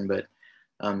pattern, but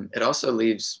it also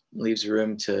leaves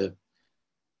room to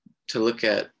look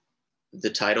at the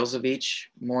titles of each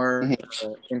more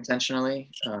intentionally.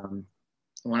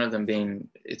 One of them being,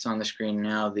 it's on the screen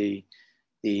now, the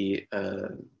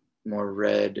more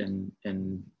red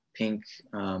and pink.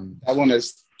 That one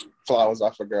is Flowers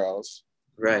Are for Girls.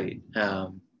 Right.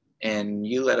 And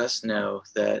you let us know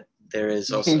that there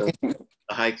is also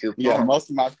a haiku poem. Yeah, most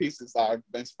of my pieces are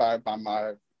inspired by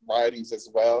my writings as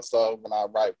well. So when I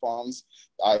write poems,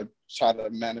 I try to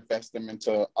manifest them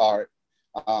into art.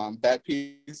 That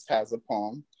piece has a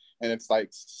poem, and it's like,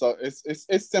 so it's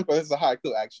simple. It's a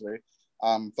haiku actually.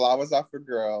 Flowers are for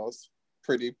girls,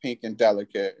 pretty, pink, and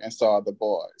delicate, and so are the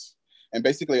boys. And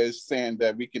basically it's saying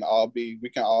that we can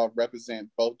all represent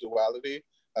both duality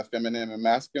of feminine and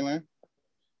masculine.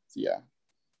 So, yeah.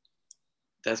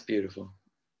 That's beautiful.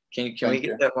 Can we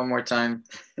get that one more time?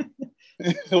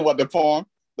 What, the poem?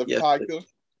 The yes, haiku?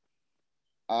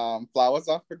 Flowers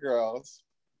are for girls,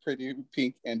 pretty,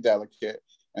 pink, and delicate,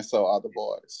 and so are the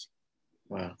boys.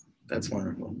 Wow, that's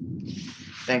wonderful.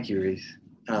 Thank you, Reece.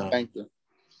 Thank you.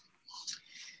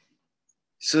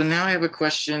 So now I have a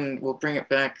question. We'll bring it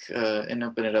back and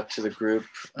open it up to the group.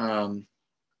 In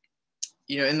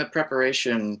the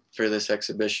preparation for this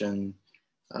exhibition,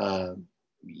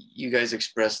 you guys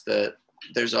expressed that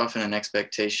there's often an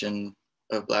expectation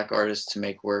of Black artists to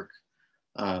make work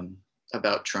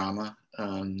about trauma.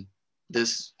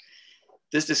 This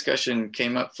discussion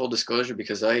came up, full disclosure,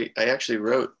 because I actually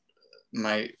wrote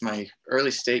my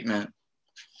early statement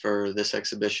for this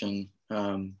exhibition.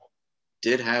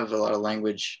 Did have a lot of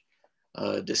language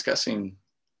discussing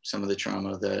some of the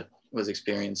trauma that was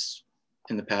experienced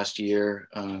in the past year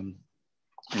and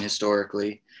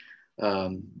historically.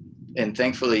 And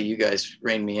thankfully you guys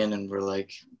reined me in and were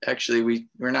like, actually,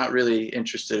 we're not really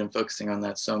interested in focusing on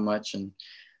that so much. And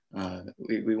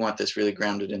we want this really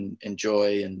grounded in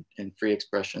joy and free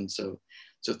expression. So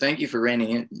thank you for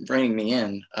reining me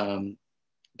in.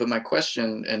 But my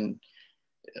question, and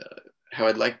how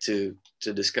I'd like to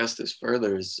discuss this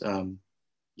further, is,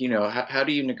 how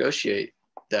do you negotiate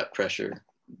that pressure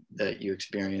that you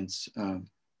experience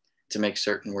to make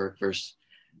certain work versus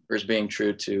being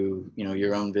true to, you know,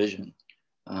 your own vision?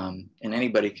 And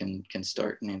anybody can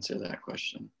start and answer that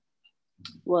question.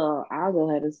 Well, I'll go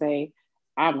ahead and say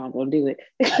I'm not gonna do it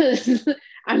because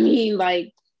I mean,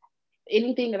 like,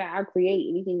 anything that I create,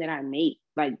 anything that I make,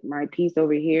 like my piece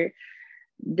over here,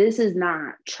 this is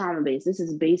not trauma based. This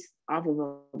is based off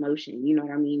of emotion. You know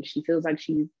what I mean? She feels like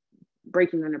she's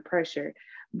breaking under pressure,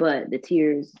 but the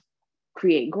tears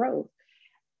create growth.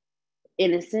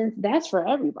 In a sense, that's for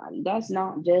everybody. That's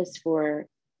not just for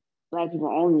Black people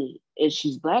only. If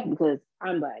she's Black because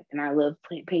I'm Black and I love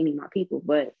painting my people.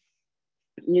 But,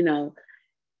 you know,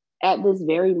 at this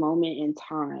very moment in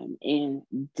time, and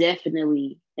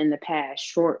definitely in the past,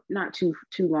 short, not too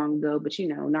long ago, but, you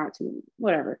know, not too,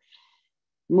 whatever,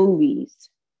 movies,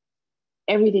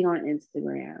 everything on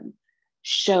Instagram,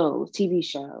 shows, TV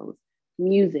shows,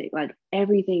 music, like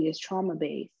everything is trauma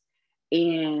based.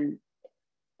 And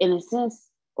in a sense,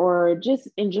 or just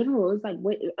in general, it's like,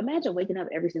 imagine waking up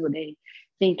every single day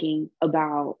thinking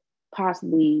about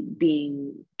possibly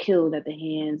being killed at the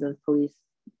hands of police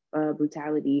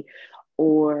brutality,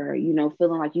 or, you know,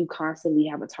 feeling like you constantly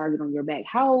have a target on your back.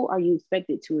 How are you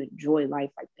expected to enjoy life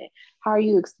like that? How are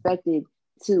you expected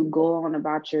to go on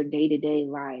about your day-to-day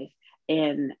life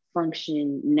and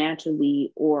function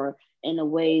naturally or in a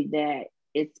way that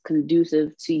it's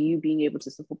conducive to you being able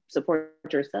to support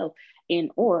yourself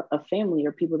and or a family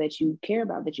or people that you care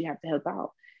about that you have to help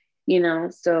out, you know?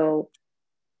 So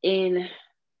in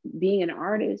being an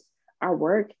artist, our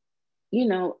work, you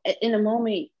know, in a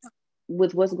moment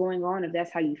with what's going on, if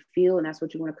that's how you feel and that's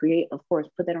what you want to create, of course,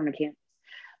 put that on the canvas.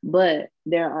 But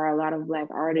there are a lot of Black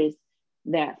artists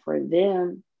that for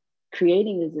them,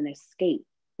 creating is an escape.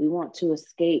 We want to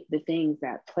escape the things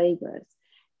that plague us.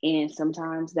 And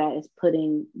sometimes that is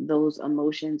putting those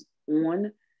emotions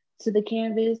on to the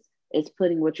canvas. It's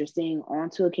putting what you're seeing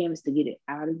onto a canvas to get it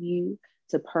out of you,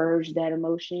 to purge that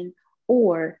emotion,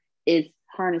 or it's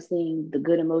harnessing the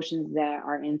good emotions that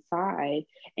are inside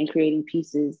and creating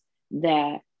pieces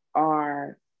that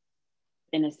are,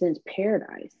 in a sense,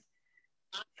 paradise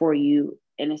for you,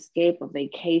 an escape, a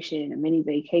vacation, a mini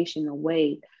vacation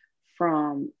away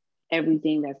from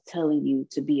everything that's telling you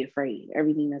to be afraid,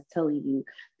 everything that's telling you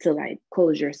to like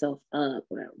close yourself up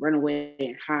or run away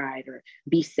and hide or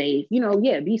be safe. You know,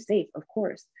 yeah, be safe, of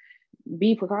course.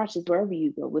 Be precautious wherever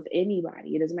you go with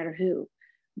anybody. It doesn't matter who.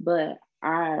 But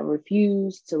I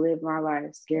refuse to live my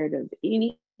life scared of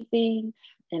anything.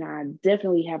 And I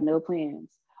definitely have no plans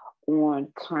on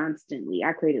constantly.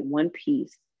 I created one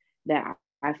piece that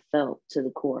I felt to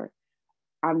the core.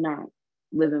 I'm not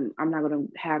going to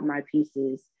have my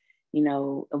pieces, you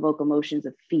know, evoke emotions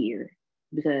of fear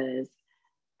because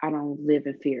I don't live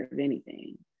in fear of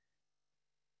anything.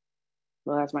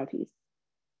 Well, that's my piece.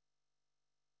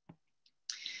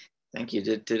 Thank you.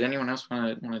 Did anyone else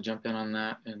want to jump in on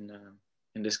that and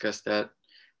discuss that?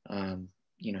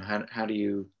 You know, how do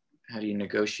you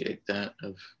negotiate that?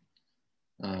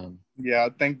 Yeah, I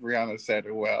think Briauna said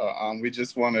it well. We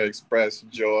just want to express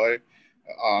joy.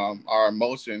 Our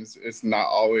emotions, it's not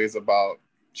always about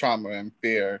trauma and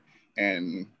fear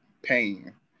and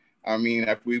pain. I mean,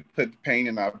 if we put pain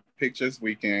in our pictures,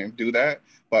 we can do that.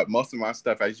 But most of my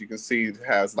stuff, as you can see,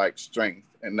 has like strength,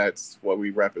 and that's what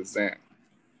we represent.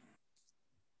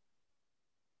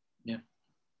 Yeah,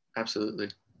 absolutely.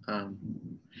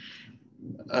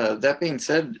 That being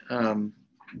said,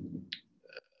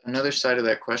 another side of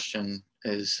that question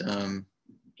is,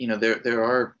 you know, there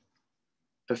are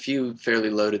a few fairly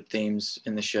loaded themes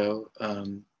in the show.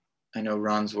 I know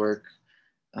Ron's work,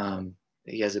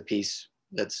 he has a piece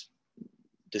that's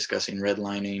discussing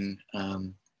redlining.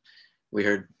 We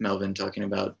heard Melvin talking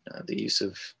about the use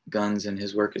of guns in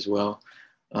his work as well.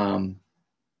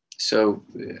 So,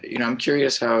 you know, I'm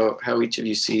curious how each of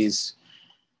you sees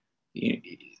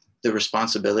the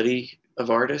responsibility of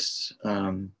artists.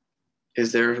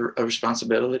 Is there a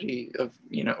responsibility of,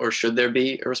 you know, or should there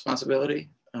be a responsibility?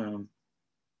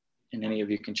 And any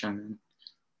of you can chime in.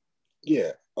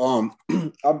 Yeah,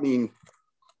 I mean,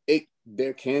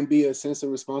 there can be a sense of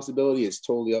responsibility. It's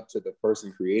totally up to the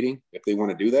person creating if they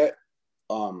want to do that.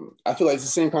 I feel like it's the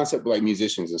same concept with like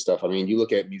musicians and stuff. I mean, you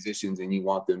look at musicians and you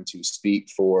want them to speak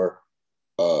for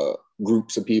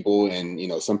groups of people, and you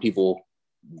know, some people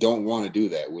don't want to do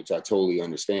that, which I totally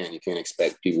understand. You can't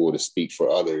expect people to speak for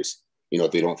others, you know,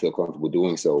 if they don't feel comfortable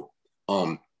doing so.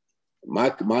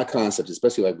 My concept,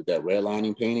 especially like with that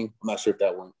redlining painting, I'm not sure if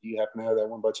that one, do you happen to have that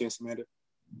one by chance, Amanda?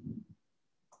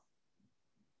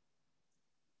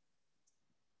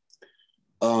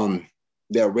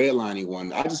 That redlining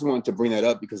one, I just wanted to bring that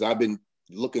up because I've been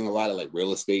looking a lot at like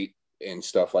real estate and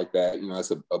stuff like that. You know,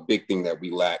 that's a big thing that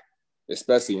we lack,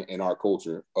 especially in our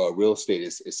culture. Real estate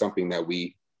is something that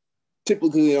we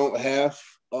typically don't have.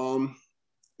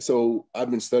 So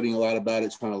I've been studying a lot about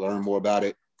it, trying to learn more about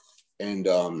it. And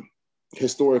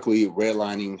historically,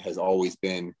 redlining has always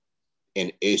been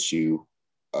an issue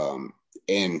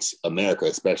in America,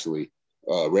 especially.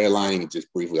 Redlining,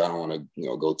 just briefly, I don't want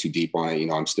to go too deep on it. You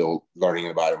know, I'm still learning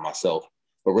about it myself.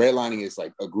 But redlining is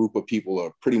like a group of people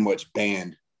are pretty much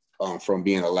banned from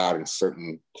being allowed in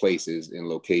certain places and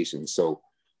locations. So,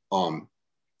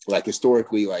 like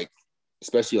historically, like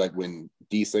especially like when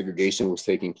desegregation was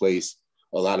taking place,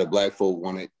 a lot of Black folk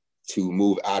wanted to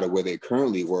move out of where they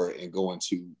currently were and go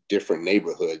into different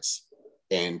neighborhoods.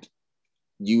 And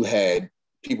you had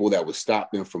people that would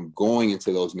stop them from going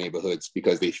into those neighborhoods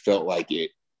because they felt like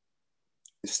it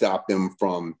stopped them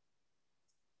from,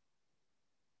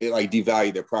 it like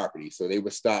devalued their property. So they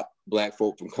would stop Black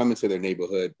folk from coming to their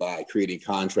neighborhood by creating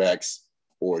contracts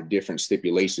or different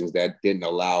stipulations that didn't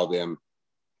allow them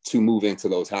to move into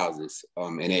those houses.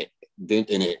 And it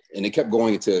kept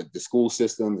going into the school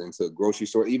systems, into grocery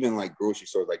stores, even like grocery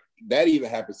stores. Like that even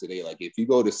happens today. Like if you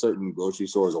go to certain grocery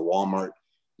stores or Walmart,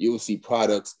 you will see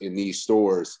products in these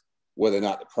stores, whether or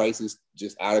not the price is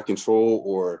just out of control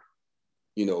or,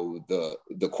 you know,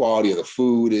 the quality of the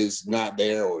food is not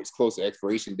there or it's close to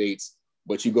expiration dates.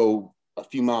 But you go a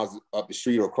few miles up the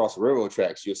street or across the railroad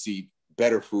tracks, you'll see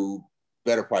better food,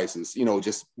 better prices, you know,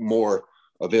 just more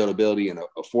availability and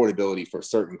affordability for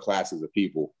certain classes of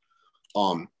people.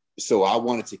 So I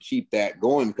wanted to keep that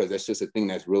going because that's just a thing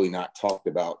that's really not talked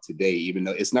about today, even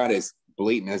though it's not as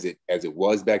blatant as it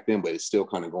was back then, but it's still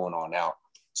kind of going on now.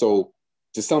 So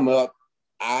to sum up,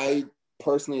 I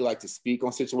personally like to speak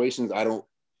on situations. I don't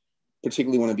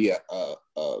particularly want to be an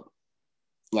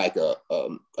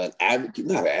advocate,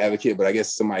 not an advocate, but I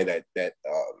guess somebody that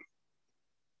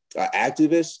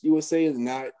activist, you would say, is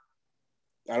not.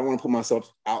 I don't want to put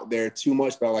myself out there too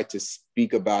much, but I like to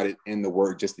speak about it in the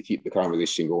work just to keep the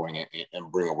conversation going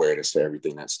and bring awareness to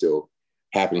everything that's still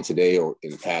happening today or in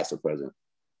the past or present.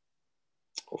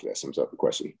 Hopefully that sums up the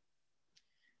question.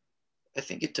 I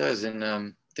think it does,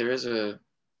 and there is a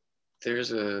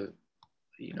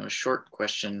short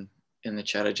question in the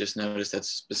chat I just noticed that's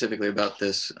specifically about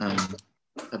this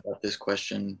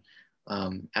question.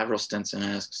 Avril Stenson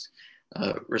asks,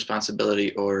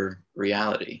 responsibility or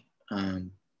reality?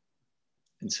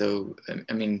 And so,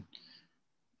 I mean,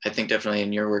 I think definitely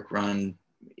in your work, Ron,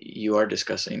 you are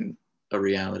discussing a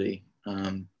reality.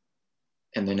 And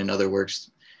then in other works,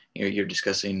 you're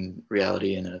discussing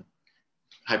reality in a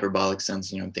hyperbolic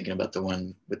sense. I'm thinking about the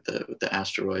one with the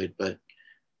asteroid, but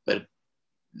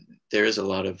there is a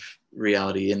lot of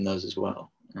reality in those as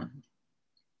well.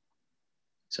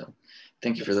 So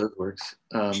thank you for those works.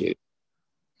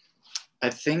 I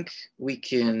think we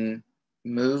can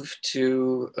move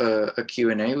to a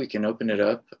Q&A. We can open it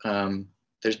up.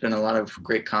 There's been a lot of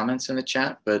great comments in the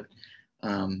chat, but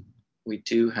we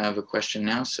do have a question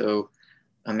now. So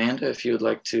Amanda, if you would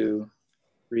like to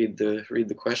read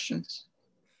the questions.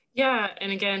 Yeah,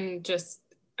 and again,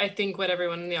 I think what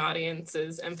everyone in the audience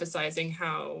is emphasizing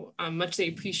how much they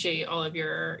appreciate all of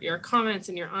your comments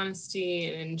and your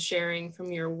honesty and sharing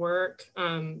from your work,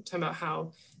 talking about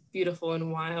how beautiful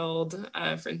and wild,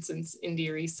 for instance,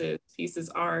 India Reese's pieces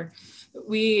are.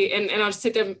 And I'll just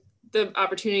take the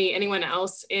opportunity, anyone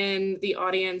else in the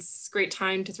audience, great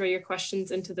time to throw your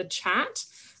questions into the chat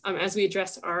as we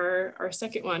address our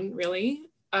second one, really.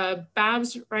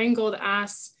 Babs Reingold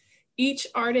asks, each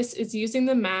artist is using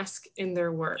the mask in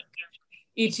their work.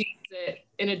 Each uses it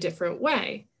in a different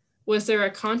way. Was there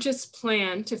a conscious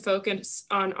plan to focus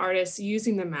on artists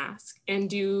using the mask? And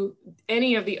do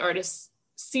any of the artists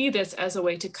see this as a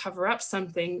way to cover up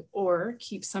something or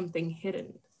keep something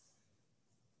hidden?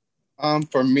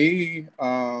 For me,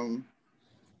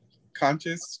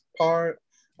 conscious part,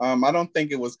 I don't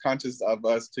think it was conscious of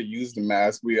us to use the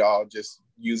mask. We all just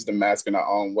use the mask in our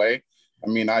own way. I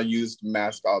mean, I use the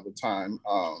mask all the time.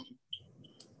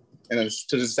 And as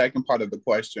to the second part of the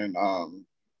question,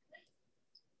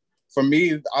 for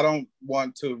me, I don't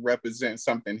want to represent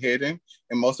something hidden.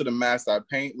 And most of the masks I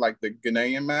paint, like the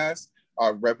Ghanaian mask,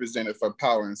 are represented for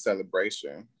power and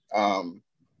celebration.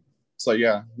 So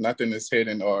yeah, nothing is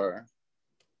hidden or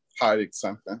hiding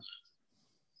something.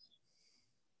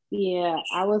 Yeah,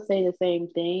 I would say the same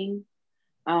thing.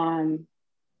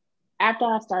 After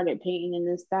I started painting in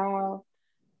this style,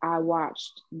 I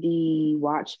watched The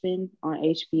Watchmen on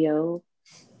HBO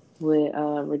with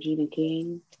Regina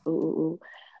King.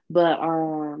 But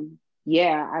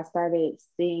yeah, I started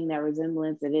seeing that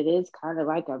resemblance, and it is kind of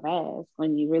like a mask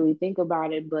when you really think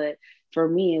about it. But for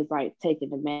me, it's like taking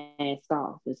the mask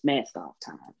off. It's mask off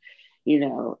time. You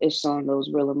know, it's showing those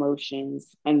real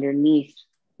emotions underneath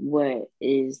what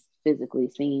is physically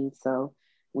seen. So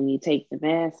when you take the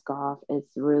mask off,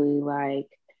 it's really like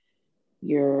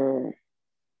you're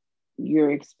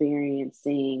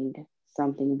experiencing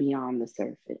something beyond the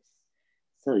surface.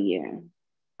 So yeah.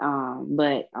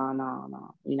 But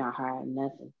no, we're not hiding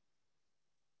nothing.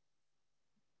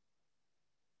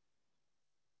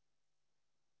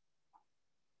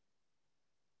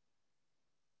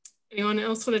 Anyone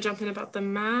else want to jump in about the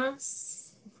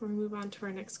mass before we move on to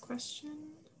our next question?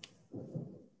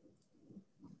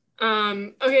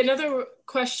 Okay, another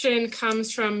question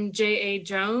comes from J.A.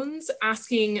 Jones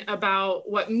asking about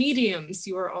what mediums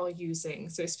you are all using.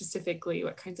 So specifically,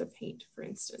 what kinds of paint, for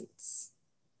instance?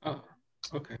 Oh,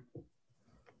 okay.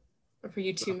 Or for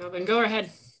you too, Melvin. Go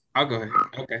ahead. I'll go ahead.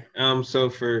 Okay. So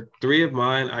for 3 of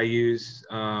mine, I use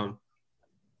for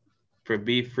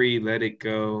Be Free, Let It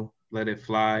Go, Let It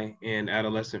Fly, and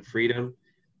Adolescent Freedom.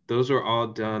 Those were all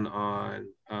done on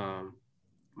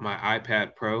my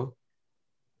iPad Pro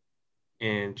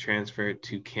and transferred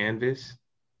to Canvas.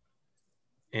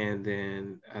 And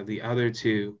then the other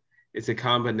 2, it's a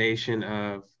combination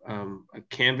of a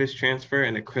canvas transfer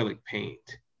and acrylic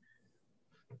paint.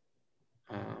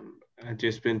 I've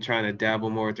just been trying to dabble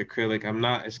more with acrylic. I'm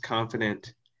not as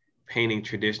confident painting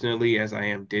traditionally as I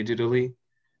am digitally.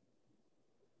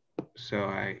 So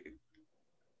I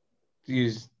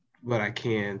use what I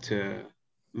can to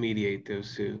mediate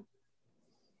those 2.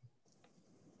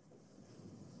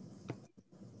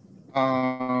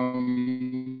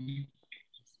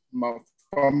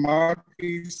 For my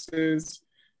pieces,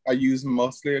 I use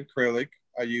mostly acrylic.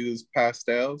 I use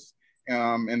pastels.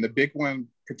 And the big one,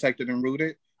 Protected and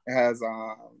Rooted, it has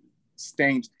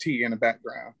stained tea in the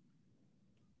background.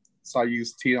 So I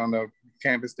use tea on the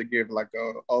canvas to give like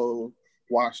a old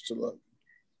washed look.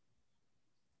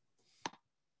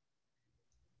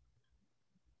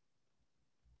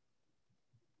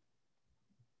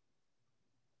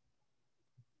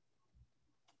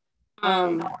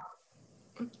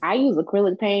 I use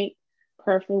acrylic paint,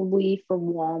 preferably from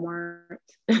Walmart.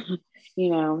 You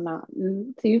know, not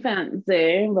too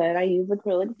fancy, but I use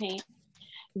acrylic paint.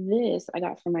 This I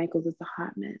got from Michael's. It's a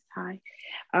hot mess. Hi.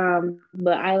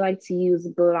 But I like to use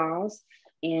gloss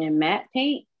and matte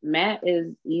paint. Matte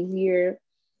is easier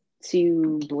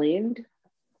to blend,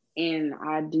 and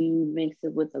I do mix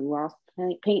it with the gloss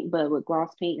paint, but with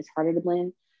gloss paint, it's harder to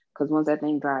blend because once that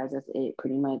thing dries, that's it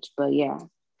pretty much. But yeah,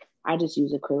 I just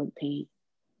use acrylic paint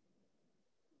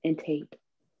and tape.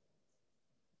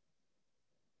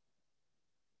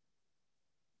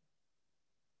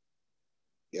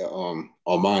 Yeah, on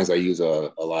mine, I use a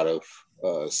lot of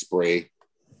spray,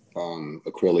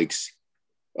 acrylics,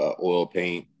 oil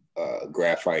paint,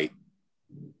 graphite,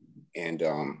 and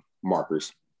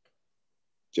markers,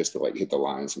 just to like hit the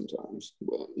line sometimes.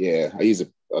 But yeah, I use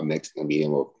a mix, a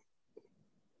medium of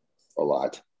a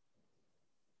lot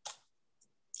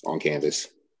on canvas.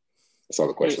 I saw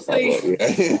the question pop up.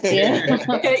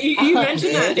 Yeah. You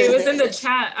mentioned that it was in the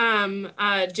chat.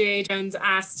 J.A. Jones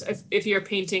asked if you're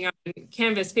painting on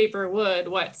canvas, paper, wood,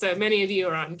 what? So many of you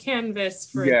are on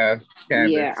canvas. Canvas.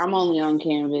 Yeah, I'm only on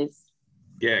canvas.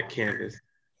 Yeah, canvas.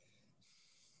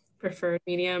 Preferred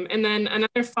medium. And then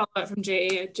another follow-up from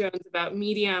J.A. Jones about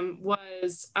medium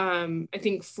was, I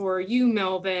think for you,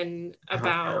 Melvin,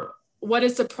 about what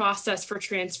is the process for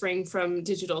transferring from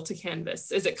digital to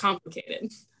canvas? Is it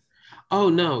complicated? Oh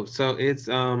no, so it's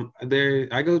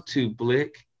I go to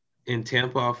Blick in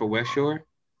Tampa off of West Shore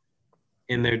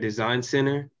in their design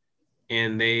center,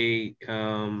 and they're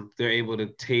able to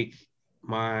take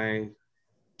my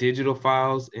digital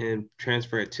files and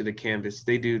transfer it to the canvas.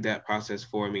 They do that process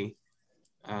for me.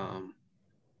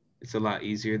 It's a lot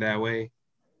easier that way,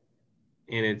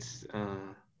 and it's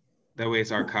that way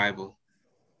it's archival.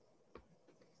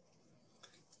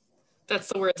 That's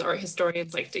the words art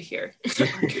historians like to hear.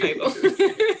 Archival.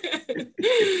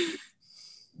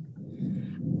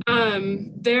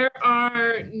 There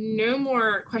are no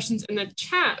more questions in the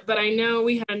chat, but I know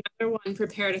we had another one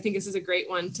prepared. I think this is a great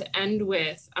one to end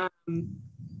with.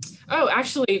 Oh,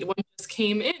 actually, the one just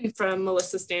came in from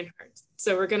Melissa Stanhart.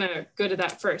 So we're gonna go to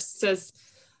that first. It says,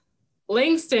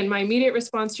 Langston, my immediate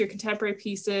response to your contemporary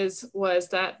pieces was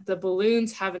that the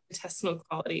balloons have an intestinal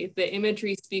quality. The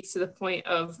imagery speaks to the point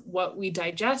of what we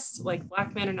digest, like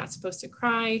Black men are not supposed to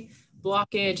cry,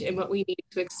 blockage, and what we need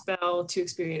to expel to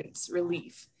experience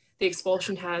relief. The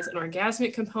expulsion has an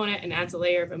orgasmic component and adds a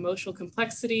layer of emotional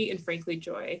complexity and frankly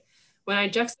joy. When I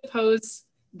juxtapose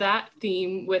that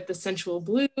theme with the sensual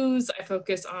blues. I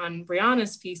focus on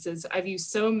Briauna's pieces. I've used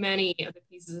so many of the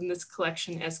pieces in this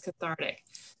collection as cathartic.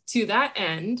 To that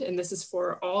end, and this is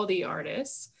for all the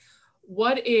artists,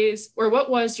 what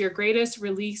was your greatest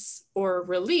release or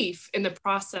relief in the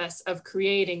process of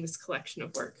creating this collection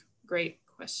of work? Great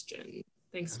question.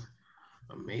 Thanks.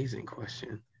 Amazing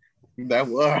question. That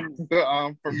was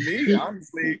for me,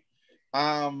 honestly.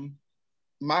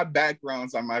 My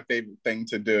backgrounds are my favorite thing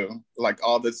to do. Like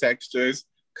all the textures,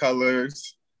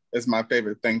 colors is my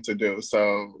favorite thing to do.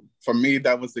 So for me,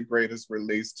 that was the greatest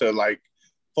release, to like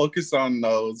focus on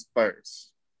those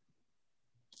first.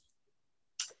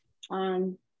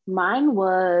 Mine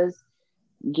was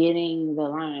getting the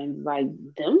lines. Like,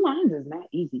 them lines is not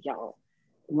easy, y'all.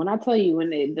 When I tell you, when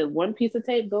the one piece of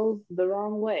tape goes the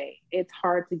wrong way, it's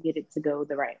hard to get it to go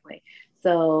the right way.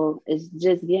 So it's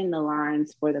just getting the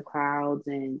lines for the clouds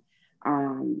and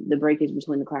the breakage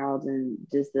between the clouds and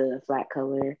just the flat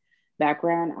color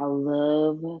background. I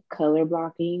love color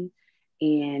blocking.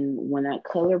 And when that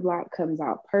color block comes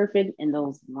out perfect and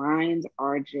those lines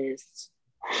are just,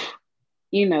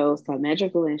 you know,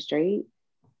 symmetrical and straight,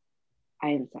 I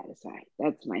am satisfied.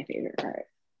 That's my favorite part.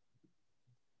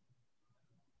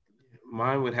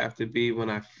 Mine would have to be when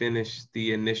I finish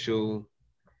the initial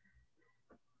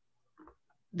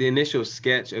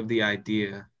sketch of the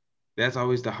idea. That's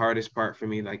always the hardest part for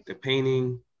me. Like the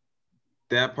painting,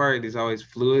 that part is always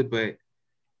fluid, but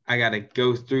I got to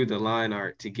go through the line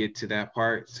art to get to that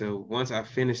part. So once I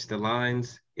finish the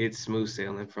lines, it's smooth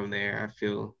sailing from there. I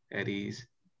feel at ease.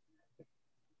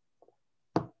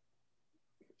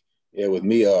 Yeah, with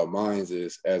me, mine's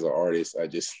is, as an artist, I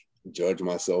just judge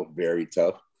myself very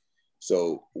tough.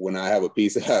 So when I have a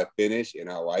piece that I finish and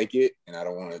I like it and I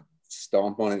don't want to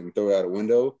stomp on it and throw it out a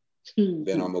window,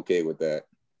 then I'm okay with that.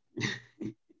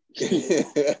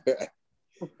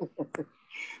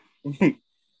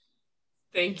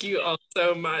 Thank you all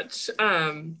so much.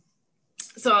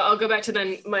 So I'll go back to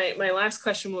then my last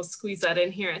question. We'll squeeze that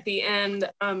in here at the end.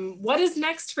 What is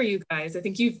next for you guys? I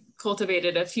think you've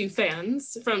cultivated a few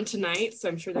fans from tonight, so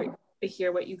I'm sure they're going to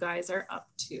hear what you guys are up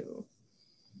to.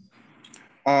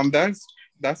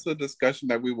 That's a discussion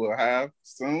that we will have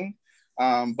soon.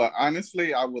 But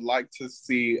honestly, I would like to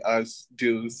see us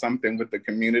do something with the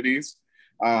communities,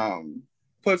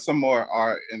 put some more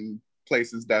art in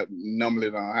places that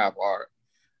normally don't have art.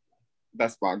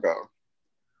 That's my goal.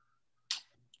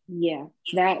 Yeah,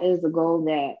 that is a goal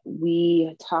that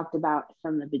we talked about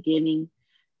from the beginning.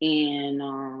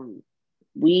 And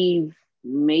we've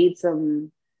made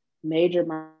some major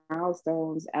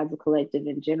milestones as a collective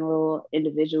in general,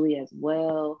 individually as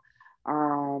well.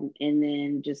 And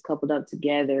then just coupled up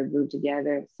together, grouped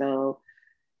together. So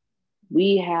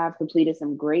we have completed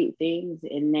some great things.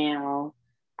 And now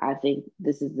I think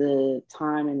this is the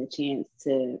time and the chance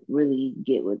to really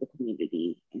get with the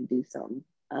community and do something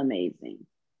amazing.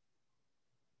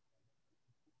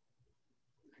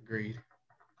 Agreed.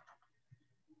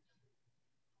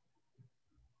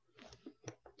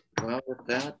 Well, with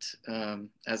that,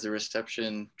 as the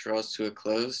reception draws to a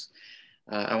close,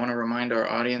 I want to remind our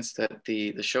audience that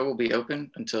the show will be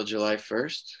open until July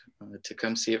 1st. To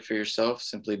come see it for yourself,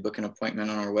 simply book an appointment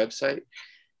on our website.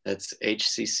 That's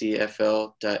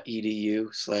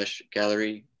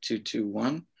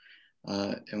hccfl.edu/gallery221.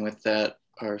 And with that,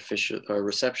 our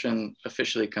reception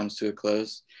officially comes to a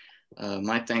close.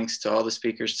 My thanks to all the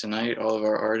speakers tonight, all of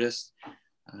our artists.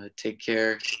 Take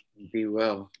care and be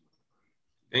well.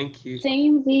 Thank you.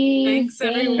 Same. Thanks,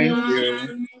 everyone. Thank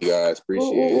you. You guys,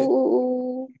 appreciate it.